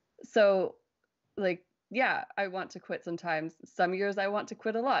 So like, yeah, I want to quit sometimes. Some years I want to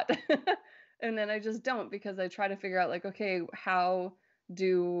quit a lot. And then I just don't, because I try to figure out like, okay, how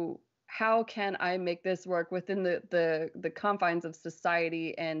can I make this work within the confines of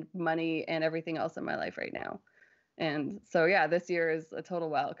society and money and everything else in my life right now. And so, yeah, this year is a total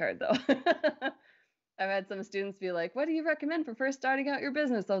wild card, though. I've had some students be like, what do you recommend for first starting out your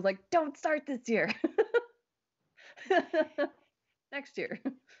business? I was like, don't start this year. Next year.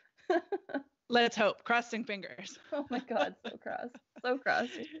 Let's hope. Crossing fingers. Oh my God, so crossed. So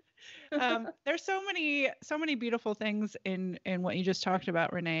crossed. There's so many beautiful things in what you just talked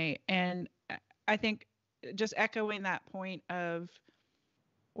about, Renee. And I think just echoing that point of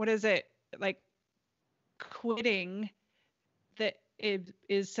what is it like, quitting, that it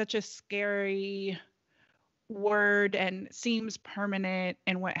is such a scary word and seems permanent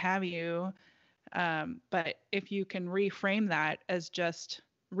and what have you. But if you can reframe that as just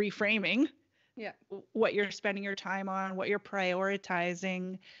reframing what you're spending your time on, what you're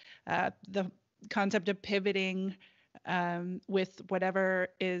prioritizing, the concept of pivoting with whatever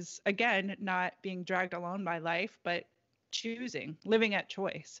is, again, not being dragged along by life, but living at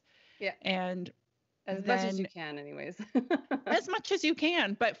choice. Yeah. And as much as you can, anyways. As much as you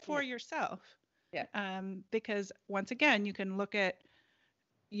can, but for yourself. Yeah. Because once again, you can look at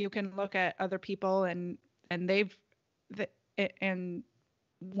other people and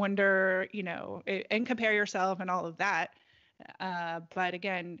wonder, and compare yourself and all of that. But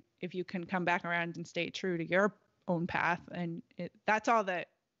again, if you can come back around and stay true to your own path, and that's all that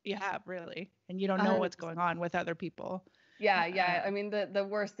you have, really. And you don't know what's going on with other people. Yeah. I mean, the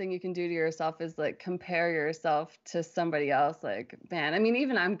worst thing you can do to yourself is like compare yourself to somebody else. Like, man, I mean,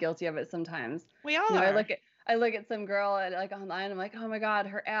 even I'm guilty of it sometimes. We all are. I look at some girl like online. I'm like, oh my God,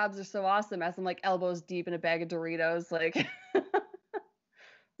 her abs are so awesome. As I'm like elbows deep in a bag of Doritos, like,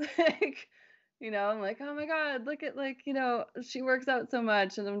 like, I'm like, oh my God, look at like, she works out so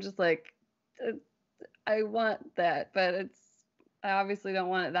much, and I'm just like, I want that, but I obviously don't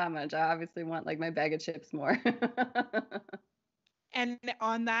want it that much. I obviously want like my bag of chips more. And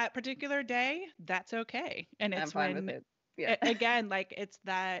on that particular day, that's okay. And it's I'm fine with it. Yeah. Again, like it's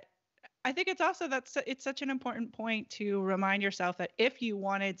that, I think it's also it's such an important point to remind yourself that if you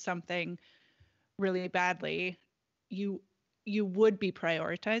wanted something really badly, you would be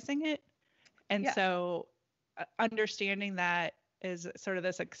prioritizing it. And so understanding that is sort of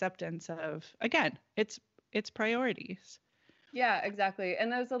this acceptance of, again, it's priorities. Yeah, exactly. And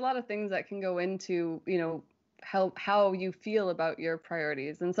there's a lot of things that can go into, how you feel about your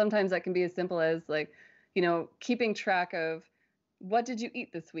priorities. And sometimes that can be as simple as like, keeping track of, what did you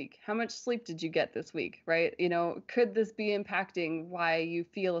eat this week? How much sleep did you get this week? Right? Could this be impacting why you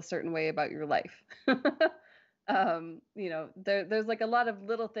feel a certain way about your life? There's like a lot of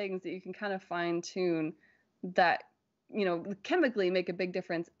little things that you can kind of fine tune that, chemically make a big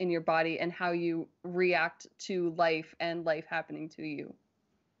difference in your body and how you react to life and life happening to you.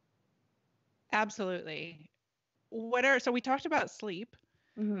 Absolutely. So we talked about sleep.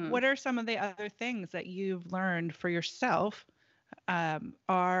 Mm-hmm. What are some of the other things that you've learned for yourself?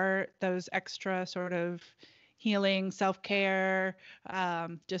 Are those extra sort of healing, self-care,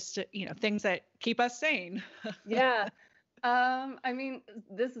 just, things that keep us sane? Yeah. I mean,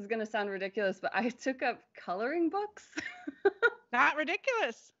 this is going to sound ridiculous, but I took up coloring books. Not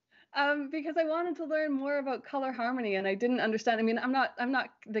ridiculous. Because I wanted to learn more about color harmony, and I didn't understand. I mean, I'm not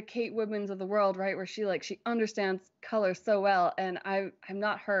the Kate Woodmans of the world, right? Where she understands color so well, and I'm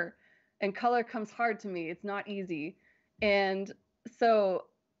not her. And color comes hard to me. It's not easy. And so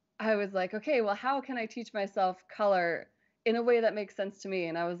I was like, okay, well, how can I teach myself color in a way that makes sense to me?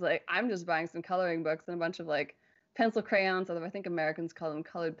 And I was like, I'm just buying some coloring books and a bunch of like pencil crayons, although I think Americans call them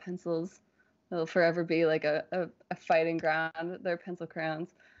colored pencils. It'll forever be like a fighting ground. They're pencil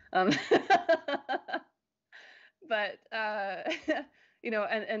crayons. Um, but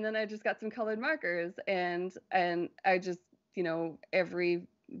and then I just got some colored markers, and I just, every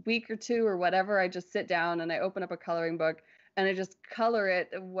week or two or whatever, I just sit down and I open up a coloring book and I just color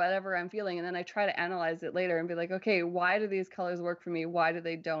it whatever I'm feeling, and then I try to analyze it later and be like, okay, why do these colors work for me? Why do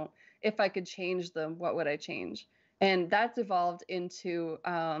they don't? If I could change them, what would I change? And that's evolved into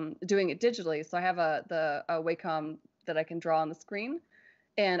doing it digitally. So I have a Wacom that I can draw on the screen,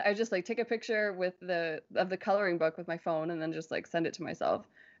 and I just like take a picture of the coloring book with my phone and then just like send it to myself.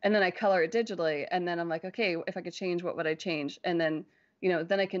 And then I color it digitally, and then I'm like, okay, if I could change, what would I change? And then,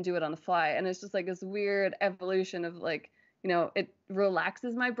 then I can do it on the fly. And it's just like this weird evolution of like, it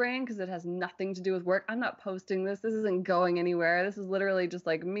relaxes my brain because it has nothing to do with work. I'm not posting this. This isn't going anywhere. This is literally just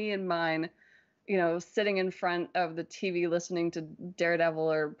like me and mine, sitting in front of the TV listening to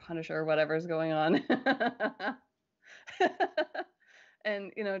Daredevil or Punisher or whatever's going on.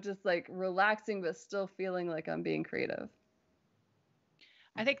 And just like relaxing but still feeling like I'm being creative.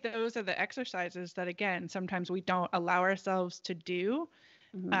 I think those are the exercises that, again, sometimes we don't allow ourselves to do,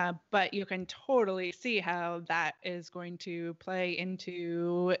 but you can totally see how that is going to play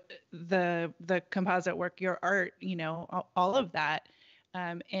into the composite work, your art, all of that,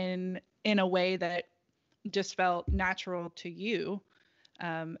 in a way that just felt natural to you.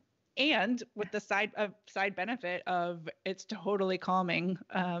 And with the side benefit of it's totally calming,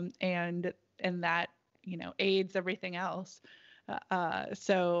 and that aids everything else.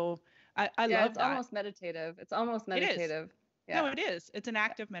 So I Yeah, love it's that. almost meditative. It's almost It is. meditative. Yeah. No, it is. It's an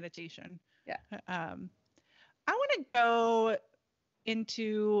active meditation. Yeah. I want to go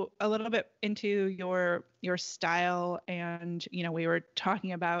into a little bit into your style, and we were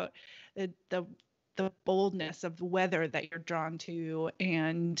talking about the boldness of the weather that you're drawn to,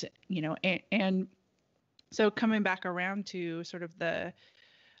 and and so coming back around to sort of the,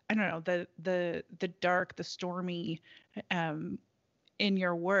 I don't know, the dark, the stormy, in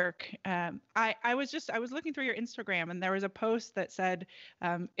your work. I was looking through your Instagram, and there was a post that said,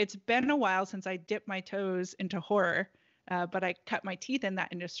 it's been a while since I dipped my toes into horror, but I cut my teeth in that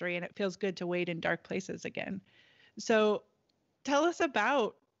industry, and it feels good to wade in dark places again. So tell us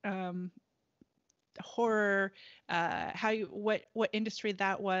about horror, what industry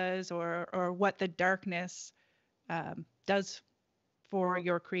that was, or what the darkness does for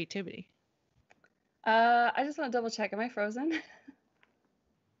your creativity. I just want to double check. Am I frozen?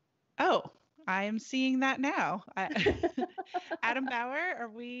 Oh, I am seeing that now. Adam Bauer, are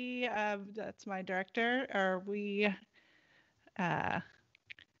we, that's my director, are we, I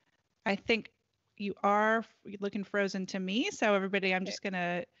think you are looking frozen to me. So everybody, I'm just going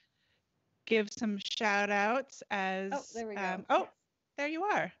to give some shout outs as, oh, there we go. Oh, there you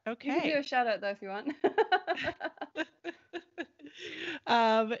are. Okay. You can do a shout out though if you want.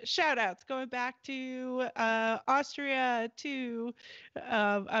 Shout outs going back to Austria, to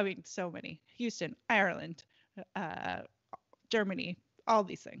I mean, so many. Houston, Ireland, Germany, all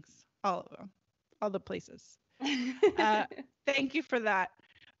these things, all of them, all the places. Thank you for that.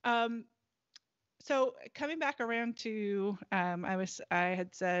 So coming back around to, I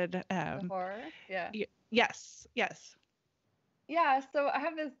had said the horror. Yeah. Yes. Yeah, so I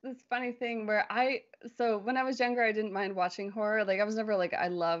have this funny thing where so when I was younger, I didn't mind watching horror. Like I was never like I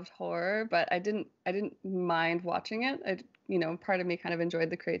loved horror, but I didn't mind watching it. Part of me kind of enjoyed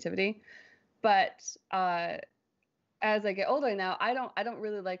the creativity. But as I get older now, I don't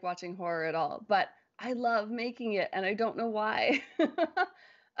really like watching horror at all. But I love making it, and I don't know why.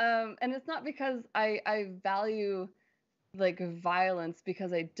 And it's not because I value like violence,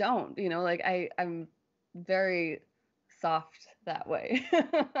 because I don't. Like I'm very soft that way.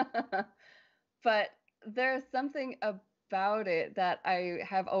 But there's something about it that I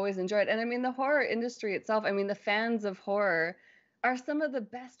have always enjoyed. And I mean, the horror industry itself, I mean, the fans of horror are some of the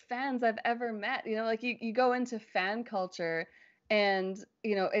best fans I've ever met. You know, like you go into fan culture and,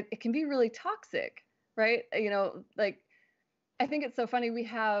 you know, it can be really toxic, right? You know, like I think it's so funny. We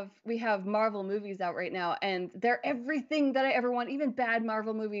have Marvel movies out right now, and they're everything that I ever want. Even bad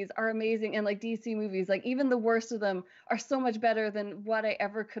Marvel movies are amazing, and like DC movies, like even the worst of them are so much better than what I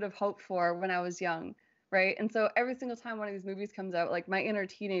ever could have hoped for when I was young, right? And so every single time one of these movies comes out, like my inner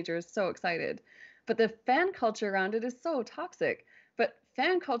teenager is so excited. But the fan culture around it is so toxic. But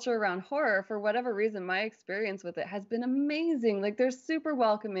fan culture around horror, for whatever reason, my experience with it has been amazing. Like they're super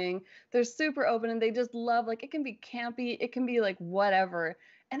welcoming, they're super open, and they just love, like, it can be campy, it can be like whatever,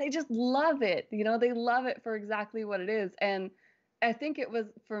 and they just love it. You know, they love it for exactly what it is. And I think it was,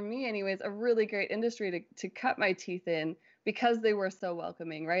 for me anyways, a really great industry to cut my teeth in, because they were so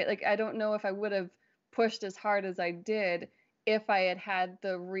welcoming, right? Like I don't know if I would have pushed as hard as I did if I had had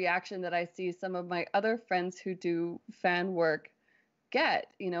the reaction that I see some of my other friends who do fan work get,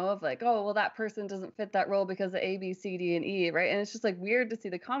 you know, of like, oh, well, that person doesn't fit that role because of A, B, C, D, and E, right? And it's just like weird to see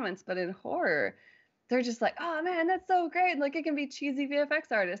the comments, but in horror, they're just like, oh man, that's so great. And like it can be cheesy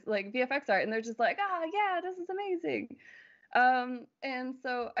VFX artists, like VFX art, and they're just like, oh yeah, this is amazing. And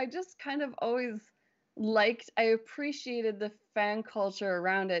so I just kind of always I appreciated the fan culture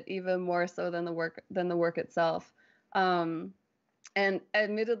around it even more so than the work itself. And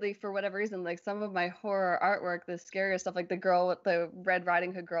admittedly, for whatever reason, like some of my horror artwork, the scarier stuff, like the girl with the Red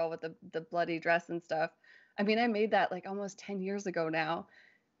Riding Hood girl with the bloody dress and stuff. I mean, I made that like almost 10 years ago now.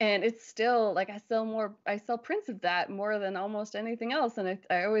 And it's still like I sell prints of that more than almost anything else. And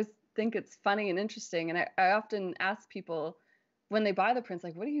I always think it's funny and interesting. And I often ask people when they buy the prints,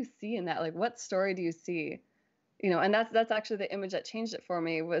 like, what do you see in that? Like, what story do you see? You know, and that's actually the image that changed it for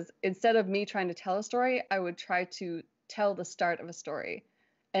me. Was instead of me trying to tell a story, I would try to tell the start of a story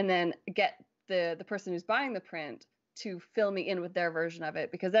and then get the person who's buying the print to fill me in with their version of it,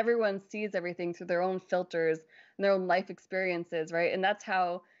 because everyone sees everything through their own filters and their own life experiences, right? And that's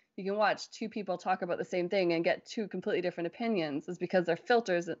how you can watch two people talk about the same thing and get two completely different opinions, is because their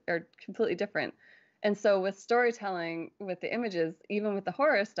filters are completely different. And so with storytelling, with the images, even with the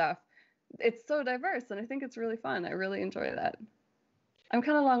horror stuff, it's so diverse, and I think it's really fun. I really enjoy that. I'm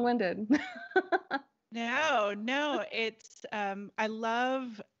kind of long-winded. No, it's I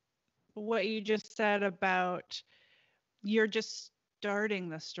love what you just said about you're just starting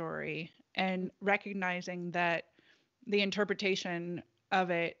the story and recognizing that the interpretation of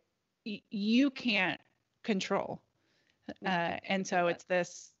it you can't control. And so it's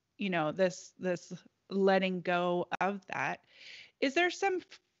this, you know, this letting go of that. Is there some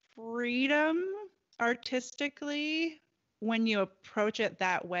freedom artistically when you approach it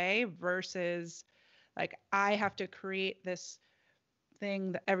that way versus like I have to create this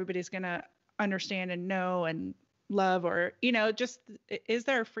thing that everybody's going to understand and know and love, or, you know, just is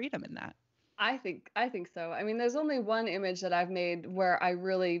there freedom in that? I think so. I mean, there's only one image that I've made where I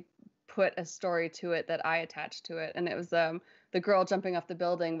really put a story to it that I attached to it, and it was the girl jumping off the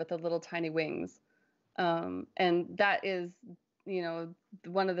building with the little tiny wings. And that is, you know,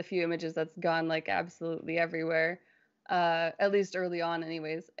 one of the few images that's gone like absolutely everywhere, at least early on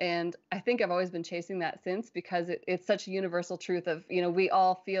anyways. And I think I've always been chasing that since, because it's such a universal truth of, you know, we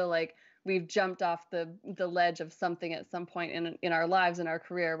all feel like we've jumped off the ledge of something at some point in our lives, in our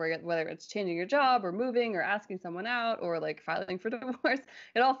career, whether it's changing your job or moving or asking someone out or like filing for divorce.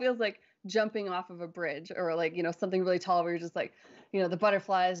 It all feels like jumping off of a bridge, or like, you know, something really tall where you're just like, you know, the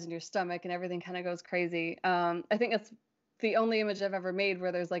butterflies in your stomach and everything kind of goes crazy. I think it's the only image I've ever made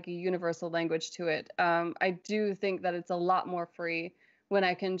where there's like a universal language to it. I do think that it's a lot more free when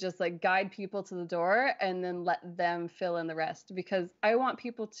I can just like guide people to the door and then let them fill in the rest, because I want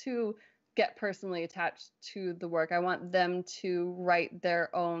people to get personally attached to the work. I want them to write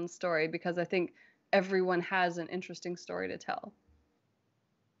their own story, because I think everyone has an interesting story to tell.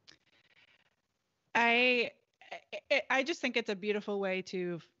 I just think it's a beautiful way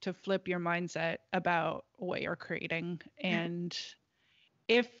to flip your mindset about what you're creating. And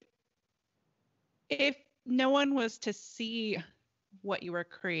if no one was to see what you were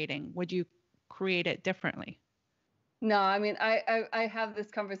creating, would you create it differently? No, I mean, I have this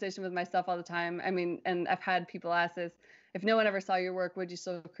conversation with myself all the time. I mean, and I've had people ask this, if no one ever saw your work, would you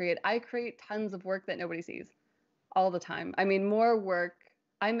still create? I create tons of work that nobody sees all the time. I mean,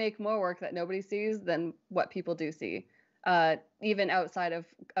 I make more work that nobody sees than what people do see, even outside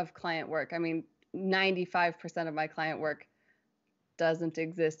of client work. I mean, 95% of my client work doesn't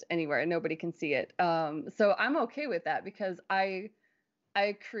exist anywhere. Nobody can see it. So I'm okay with that because I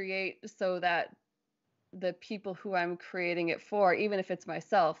create so that the people who I'm creating it for, even if it's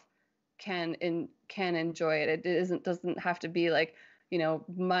myself, can enjoy it. It doesn't have to be like,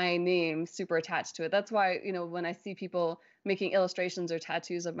 my name super attached to it. That's why, when I see people making illustrations or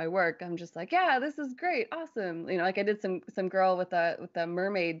tattoos of my work, I'm just like, yeah, this is great, awesome. Like I did some girl with a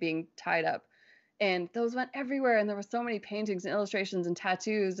mermaid being tied up, and those went everywhere, and there were so many paintings and illustrations and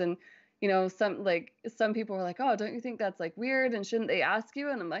tattoos, and some people were like, oh, don't you think that's like weird, and shouldn't they ask you?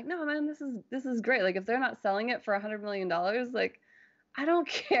 And I'm like, no, man, this is great. Like if they're not selling it for $100 million, like I don't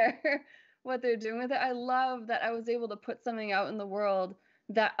care what they're doing with it. I love that I was able to put something out in the world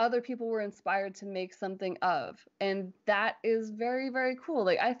that other people were inspired to make something of. And that is very, very cool.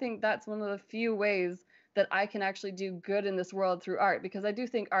 Like, I think that's one of the few ways that I can actually do good in this world through art, because I do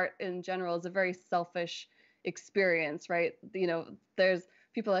think art in general is a very selfish experience, right? There's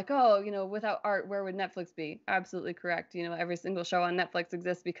people like, oh, without art, where would Netflix be? Absolutely correct. Every single show on Netflix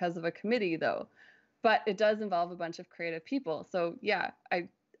exists because of a committee, though. But it does involve a bunch of creative people. So yeah, I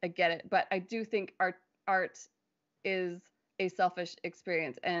get it. But I do think art is a selfish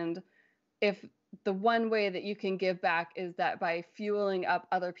experience. And if the one way that you can give back is that by fueling up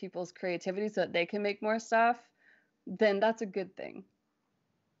other people's creativity so that they can make more stuff, then that's a good thing.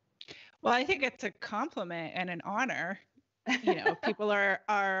 Well, I think it's a compliment and an honor. People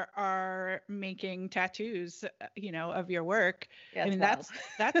are making tattoos, of your work. Yeah, I mean, wild.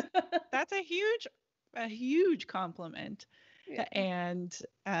 that's a huge compliment. Yeah. And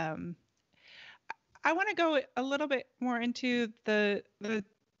I want to go a little bit more into the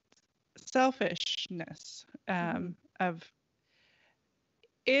selfishness of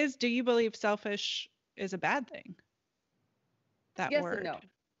do you believe selfish is a bad thing? That yes word. And no.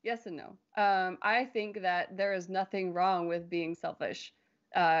 Yes and no. I think that there is nothing wrong with being selfish,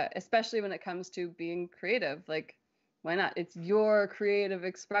 especially when it comes to being creative. Like, why not? It's your creative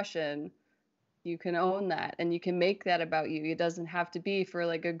expression. You can own that, and you can make that about you. It doesn't have to be for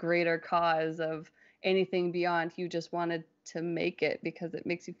like a greater cause of anything beyond you just wanted to make it because it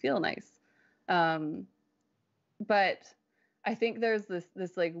makes you feel nice. But I think there's this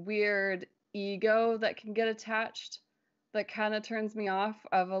like weird ego that can get attached that kind of turns me off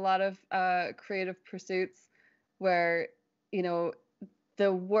of a lot of creative pursuits where,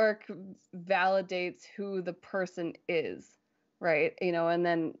 the work validates who the person is, right? And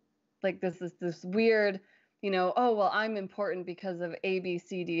then like this weird, oh, well, I'm important because of A, B,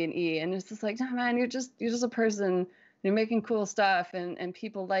 C, D, and E. And it's just like, no, man, you're just a person. You're making cool stuff and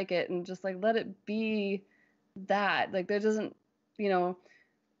people like it, and just like let it be that. Like there doesn't,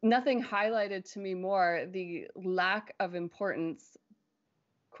 nothing highlighted to me more the lack of importance,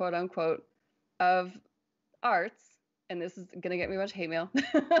 quote unquote, of arts, and this is gonna get me much hate mail,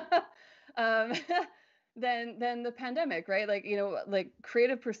 than the pandemic, right? Like, like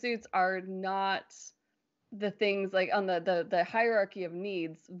creative pursuits are not the things like on the hierarchy of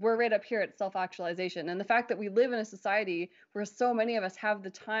needs. We're right up here at self-actualization, and the fact that we live in a society where so many of us have the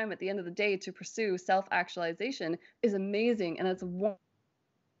time at the end of the day to pursue self-actualization is amazing, and it's one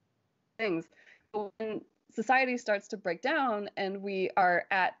things. But when society starts to break down and we are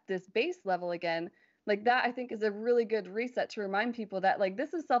at this base level again, like that, I think is a really good reset to remind people that like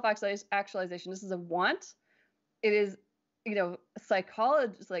this is self-actualization. This is a want. It is,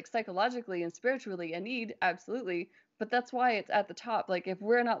 psychologically and spiritually a need, absolutely. But that's why it's at the top. Like if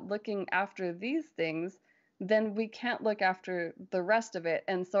we're not looking after these things, then we can't look after the rest of it.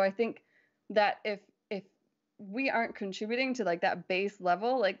 And so I think that if we aren't contributing to like that base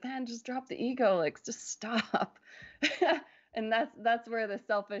level, like, man, just drop the ego, like just stop. And that's where the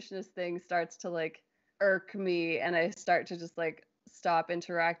selfishness thing starts to like irk me, and I start to just like stop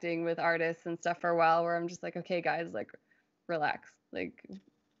interacting with artists and stuff for a while, where I'm just like, okay, guys, like relax. Like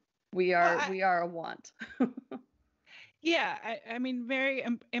we are a want. Yeah, I mean, very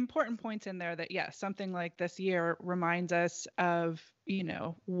important points in there that, yes, something like this year reminds us of,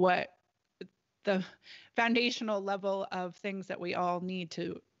 what the foundational level of things that we all need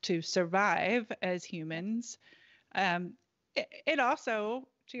to survive as humans. It also,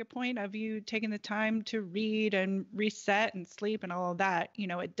 to your point of you taking the time to read and reset and sleep and all of that,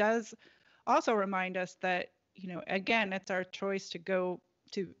 it does also remind us that, again, it's our choice to go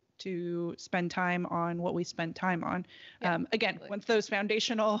to spend time on what we spend time on. Yeah, again, absolutely. Once those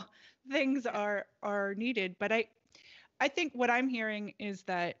foundational things are needed. But I think what I'm hearing is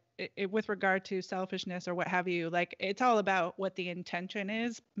that with regard to selfishness or what have you, like it's all about what the intention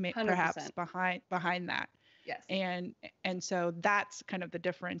is, 100%. Perhaps behind that. Yes. And so that's kind of the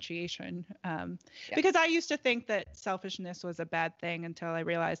differentiation. Yeah. Because I used to think that selfishness was a bad thing until I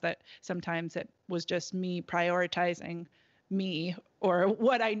realized that sometimes it was just me prioritizing me or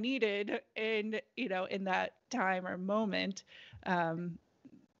what I needed in, in that time or moment.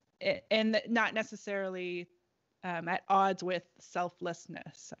 And not necessarily at odds with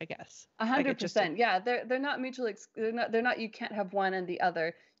selflessness, I guess. 100%. Yeah, they're not mutually. They're not. You can't have one and the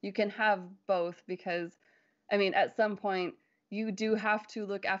other. You can have both because, I mean, at some point you do have to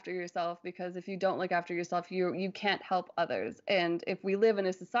look after yourself, because if you don't look after yourself, you can't help others. And if we live in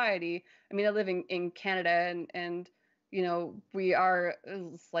a society, I mean, I live in Canada, and we are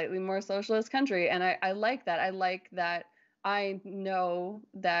a slightly more socialist country, and I like that. I like that. I know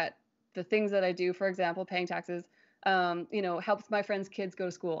that the things that I do, for example, paying taxes, helps my friends' kids go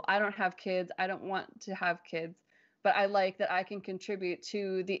to school. I don't have kids. I don't want to have kids, but I like that I can contribute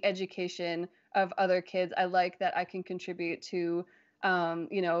to the education of other kids. I like that I can contribute to,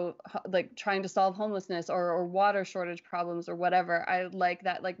 like trying to solve homelessness or water shortage problems or whatever. I like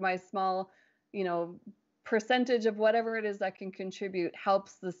that, like my small, percentage of whatever it is that can contribute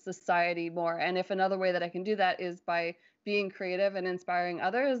helps the society more. And if another way that I can do that is by being creative and inspiring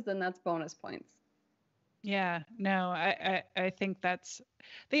others, then that's bonus points. Yeah, no, I think that's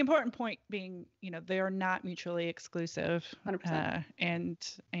the important point being, they are not mutually exclusive. 100%.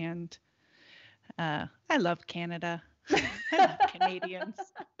 And I love Canada. I love Canadians.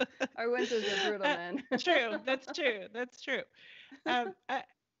 Our winters are brutal, man. True. That's true. That's true.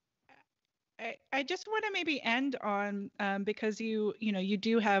 I just want to maybe end on because you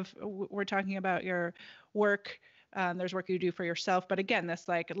do have, we're talking about your work. There's work you do for yourself, but again, this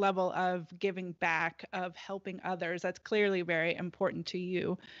like level of giving back, of helping others, that's clearly very important to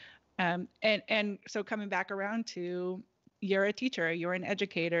you. And so coming back around to, you're a teacher, you're an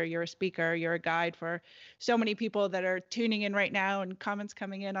educator, you're a speaker, you're a guide for so many people that are tuning in right now, and comments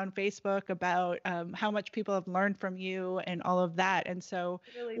coming in on Facebook about how much people have learned from you and all of that. And so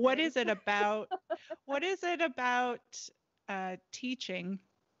Really what big. is it about teaching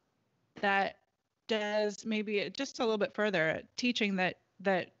that does maybe just a little bit further, teaching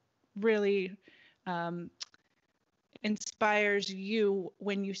that really inspires you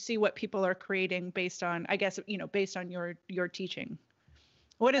when you see what people are creating based on, I guess, based on your teaching?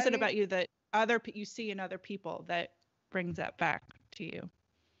 What is it about you that you see in other people that brings that back to you?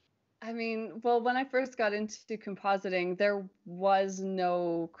 I mean, well, when I first got into compositing, there was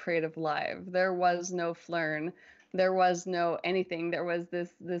no Creative Live, there was no Flern, there was no anything. There was this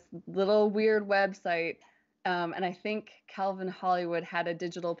little weird website, and I think Calvin Hollywood had a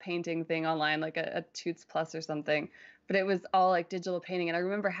digital painting thing online, like a Toots Plus or something. But it was all like digital painting, and I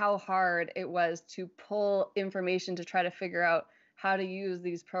remember how hard it was to pull information to try to figure out how to use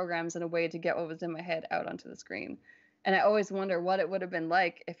these programs in a way to get what was in my head out onto the screen. And I always wonder what it would have been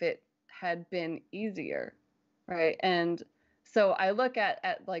like if it had been easier, right? And so I look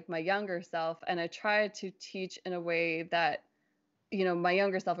at like my younger self, and I try to teach in a way that my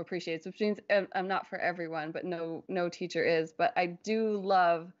younger self appreciates, which means I'm not for everyone, but no teacher is. But I do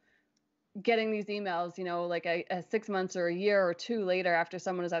love getting these emails, like a 6 months or a year or two later, after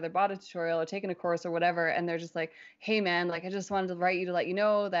someone has either bought a tutorial or taken a course or whatever, and they're just like, hey man, like I just wanted to write you to let you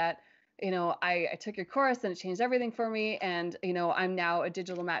know that I took your course and it changed everything for me, and I'm now a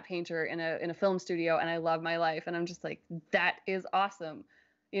digital matte painter in a film studio, and I love my life. And I'm just like, that is awesome.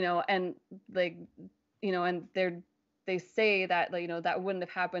 And like, and they say that, like, that wouldn't have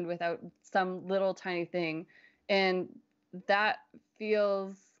happened without some little tiny thing. And that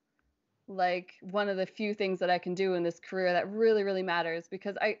feels like one of the few things that I can do in this career that really, really matters,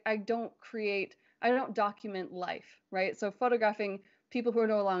 because I don't document life, right? So photographing people who are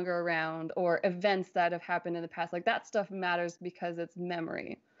no longer around or events that have happened in the past, like that stuff matters because it's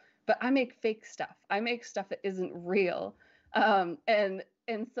memory. But I make fake stuff. I make stuff that isn't real. And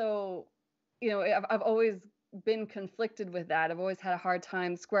so, I've always been conflicted with that. I've always had a hard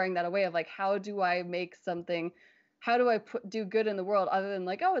time squaring that away of like, how do I make something, how do I do good in the world other than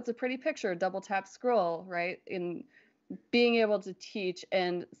like, oh, it's a pretty picture, double tap scroll, right? In being able to teach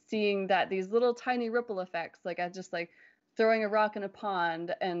and seeing that these little tiny ripple effects, like I just like throwing a rock in a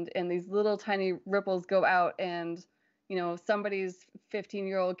pond, and these little tiny ripples go out, and somebody's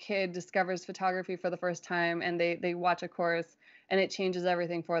 15-year-old kid discovers photography for the first time, and they watch a course, and it changes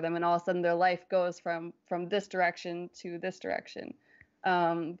everything for them, and all of a sudden their life goes from this direction to this direction.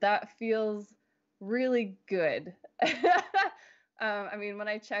 That feels really good. I mean, when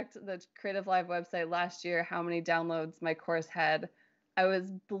I checked the Creative Live website last year, how many downloads my course had, I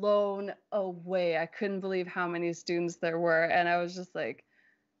was blown away. I couldn't believe how many students there were. And I was just like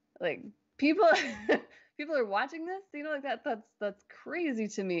people, people are watching this, you know, like that's crazy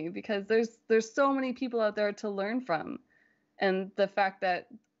to me, because there's so many people out there to learn from. And the fact that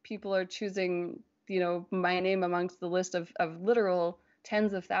people are choosing, you know, my name amongst the list of literal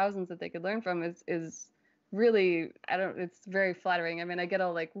tens of thousands that they could learn from is really, it's very flattering. I mean, I get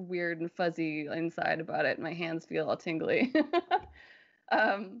all like weird and fuzzy inside about it. My hands feel all tingly.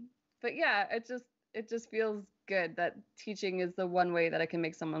 But yeah, it just feels good that teaching is the one way that I can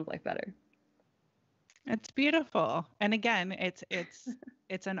make someone's life better. It's beautiful. And again,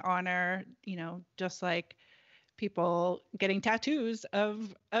 it's an honor, you know, just like people getting tattoos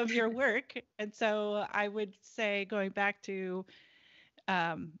of your work. And so I would say, going back to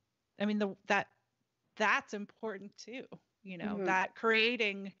I mean, that's important too, you know, that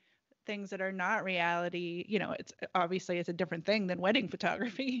creating things that are not reality, you know, it's obviously it's a different thing than wedding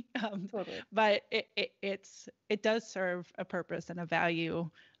photography. Totally. But it does serve a purpose and a value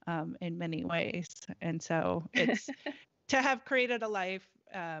in many ways. And so it's to have created a life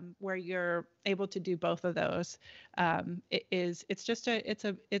where you're able to do both of those. It's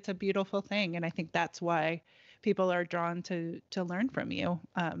a beautiful thing. And I think that's why people are drawn to learn from you.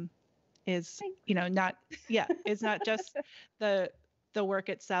 Is, you know, it's not just the work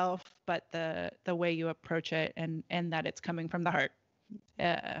itself, but the way you approach it, and that it's coming from the heart.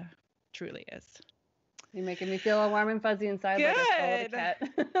 Truly is. You're making me feel all warm and fuzzy inside. Good. Like a cat.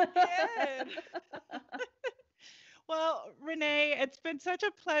 Good. Well, Renee, it's been such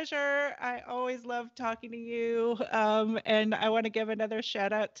a pleasure. I always love talking to you. And I want to give another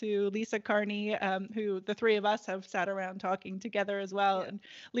shout out to Lisa Carney, who the three of us have sat around talking together as well. Yeah. And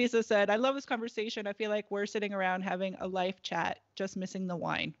Lisa said, I love this conversation. I feel like we're sitting around having a life chat, just missing the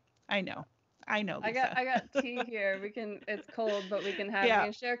wine. I know, Lisa. I got tea here. It's cold, but we can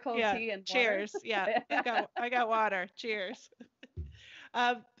share cold tea and water. Cheers. Yeah. I got water. Cheers.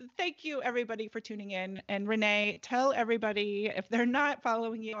 Thank you, everybody, for tuning in. And Renee, tell everybody, if they're not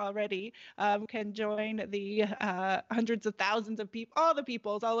following you already, can join the hundreds of thousands of people, all the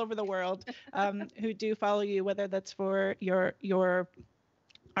peoples all over the world who do follow you, whether that's for your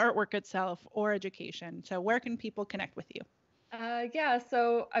artwork itself or education. So where can people connect with you?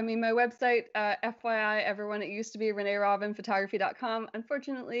 So, I mean, my website, FYI, everyone, it used to be ReneeRobynPhotography.com.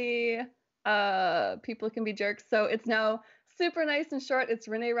 Unfortunately, people can be jerks. So it's now super nice and short. It's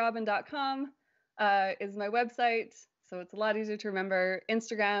ReneeRobyn.com is my website. So it's a lot easier to remember.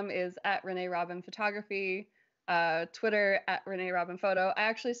 Instagram is @ReneeRobynPhotography. Twitter @ReneeRobynPhoto. I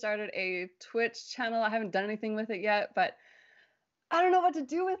actually started a Twitch channel. I haven't done anything with it yet, but I don't know what to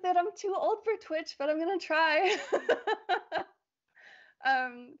do with it. I'm too old for Twitch, but I'm going to try.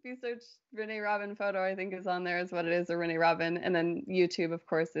 If you search Renee Robyn Photo, I think is on there is what it is, or Renee Robyn. And then YouTube, of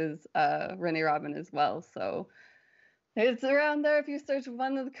course, is Renee Robyn as well. So it's around there. If you search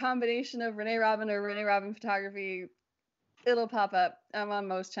one of the combination of Renee Robyn or Renee Robyn Photography, it'll pop up. I'm on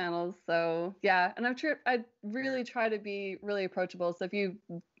most channels. So yeah, and I really try to be really approachable. So if you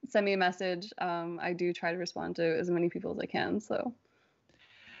send me a message, I do try to respond to as many people as I can. So.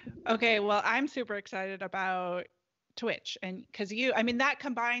 Okay, well, I'm super excited about Twitch, and because that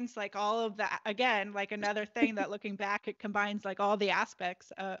combines like all of that, again, like another thing that looking back, it combines like all the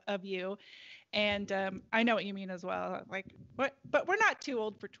aspects of you. And I know what you mean as well. Like, but we're not too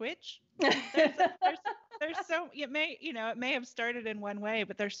old for Twitch. There's so it may have started in one way,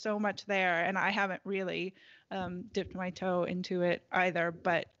 but there's so much there, and I haven't really dipped my toe into it either.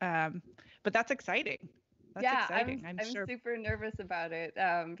 But that's exciting. That's exciting. I'm sure. Super nervous about it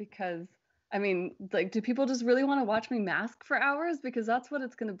because I mean, like, do people just really want to watch me mask for hours? Because that's what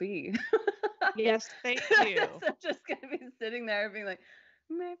it's going to be. Yes, they do. I'm just going to be sitting there being like,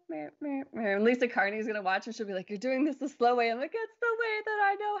 meh, meh, meh, meh. And Lisa Carney's going to watch and she'll be like, you're doing this the slow way. I'm like, it's the way that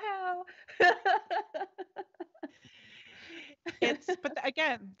I know how. But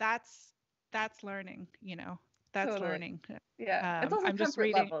again, that's learning, you know, that's totally. Learning. Yeah. It's also I'm just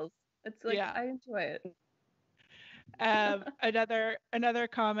reading. Levels. It's like, I enjoy it. Another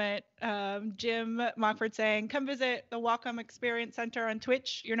comment, Jim Mockford saying, come visit the Wacom Experience Center on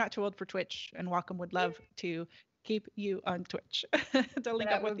Twitch. You're not too old for Twitch, and Wacom would love to keep you on Twitch to link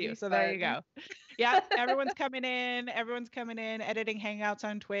up with you. So there you go. Yeah, everyone's coming in, editing Hangouts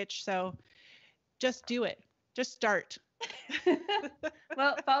on Twitch. So just do it. Just start.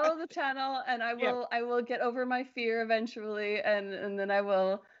 Well, follow the channel, and I will get over my fear eventually, and then I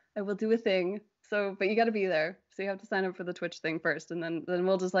will do a thing. So, but you got to be there. So you have to sign up for the Twitch thing first, and then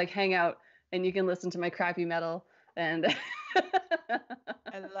we'll just like hang out, and you can listen to my crappy metal and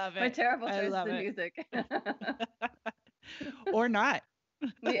I love it. My terrible choices in music. Or not.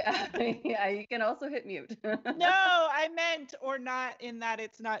 Yeah, yeah, you can also hit mute. No, I meant, or not in that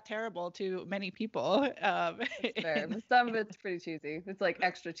it's not terrible to many people. It's fair, but some of it's pretty cheesy. It's like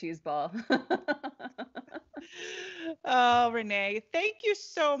extra cheese ball. Oh, Renee, thank you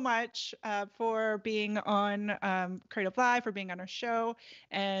so much for being on Creative Live, for being on our show.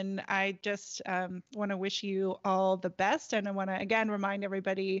 And I just want to wish you all the best. And I want to, again, remind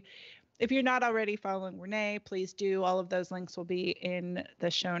everybody, if you're not already following Renee, please do. All of those links will be in the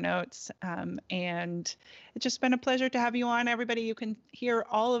show notes. And it's just been a pleasure to have you on. Everybody, you can hear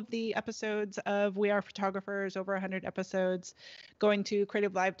all of the episodes of We Are Photographers, over 100 episodes, going to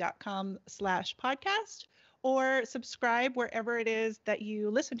creativelive.com/podcast, or subscribe wherever it is that you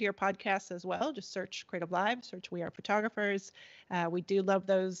listen to your podcasts as well. Just search Creative Live, search We Are Photographers. We do love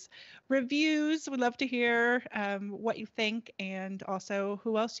those reviews. We'd love to hear what you think, and also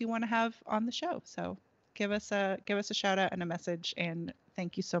who else you want to have on the show. So give us a shout out and a message, and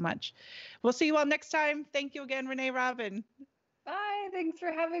thank you so much. We'll see you all next time. Thank you again, Renée Robyn. Bye. Thanks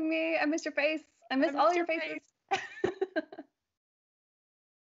for having me. I miss your face. I miss all your faces.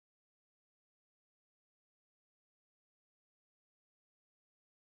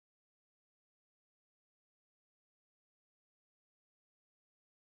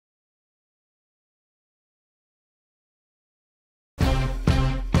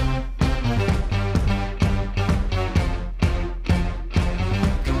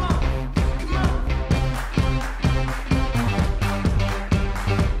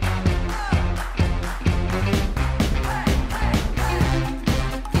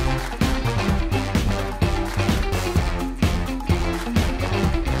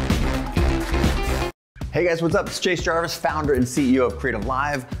 Hey guys, what's up? It's Chase Jarvis, founder and CEO of Creative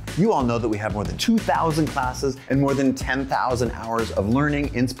Live. You all know that we have more than 2,000 classes and more than 10,000 hours of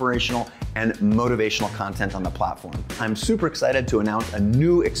learning, inspirational, and motivational content on the platform. I'm super excited to announce a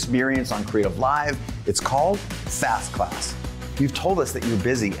new experience on Creative Live. It's called Fast Class. You've told us that you're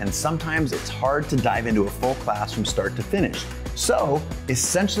busy and sometimes it's hard to dive into a full class from start to finish. So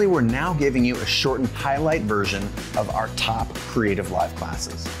essentially, we're now giving you a shortened highlight version of our top Creative Live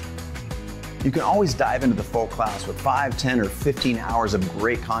classes. You can always dive into the full class with 5, 10, or 15 hours of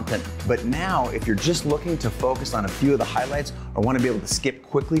great content. But now, if you're just looking to focus on a few of the highlights or want to be able to skip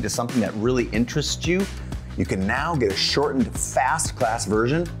quickly to something that really interests you, you can now get a shortened fast class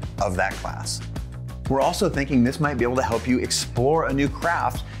version of that class. We're also thinking this might be able to help you explore a new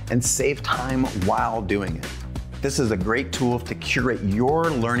craft and save time while doing it. This is a great tool to curate your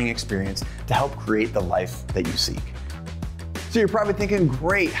learning experience to help create the life that you seek. So you're probably thinking,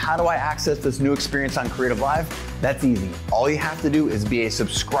 great, how do I access this new experience on Creative Live? That's easy. All you have to do is be a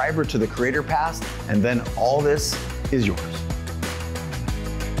subscriber to the Creator Pass, and then all this is yours.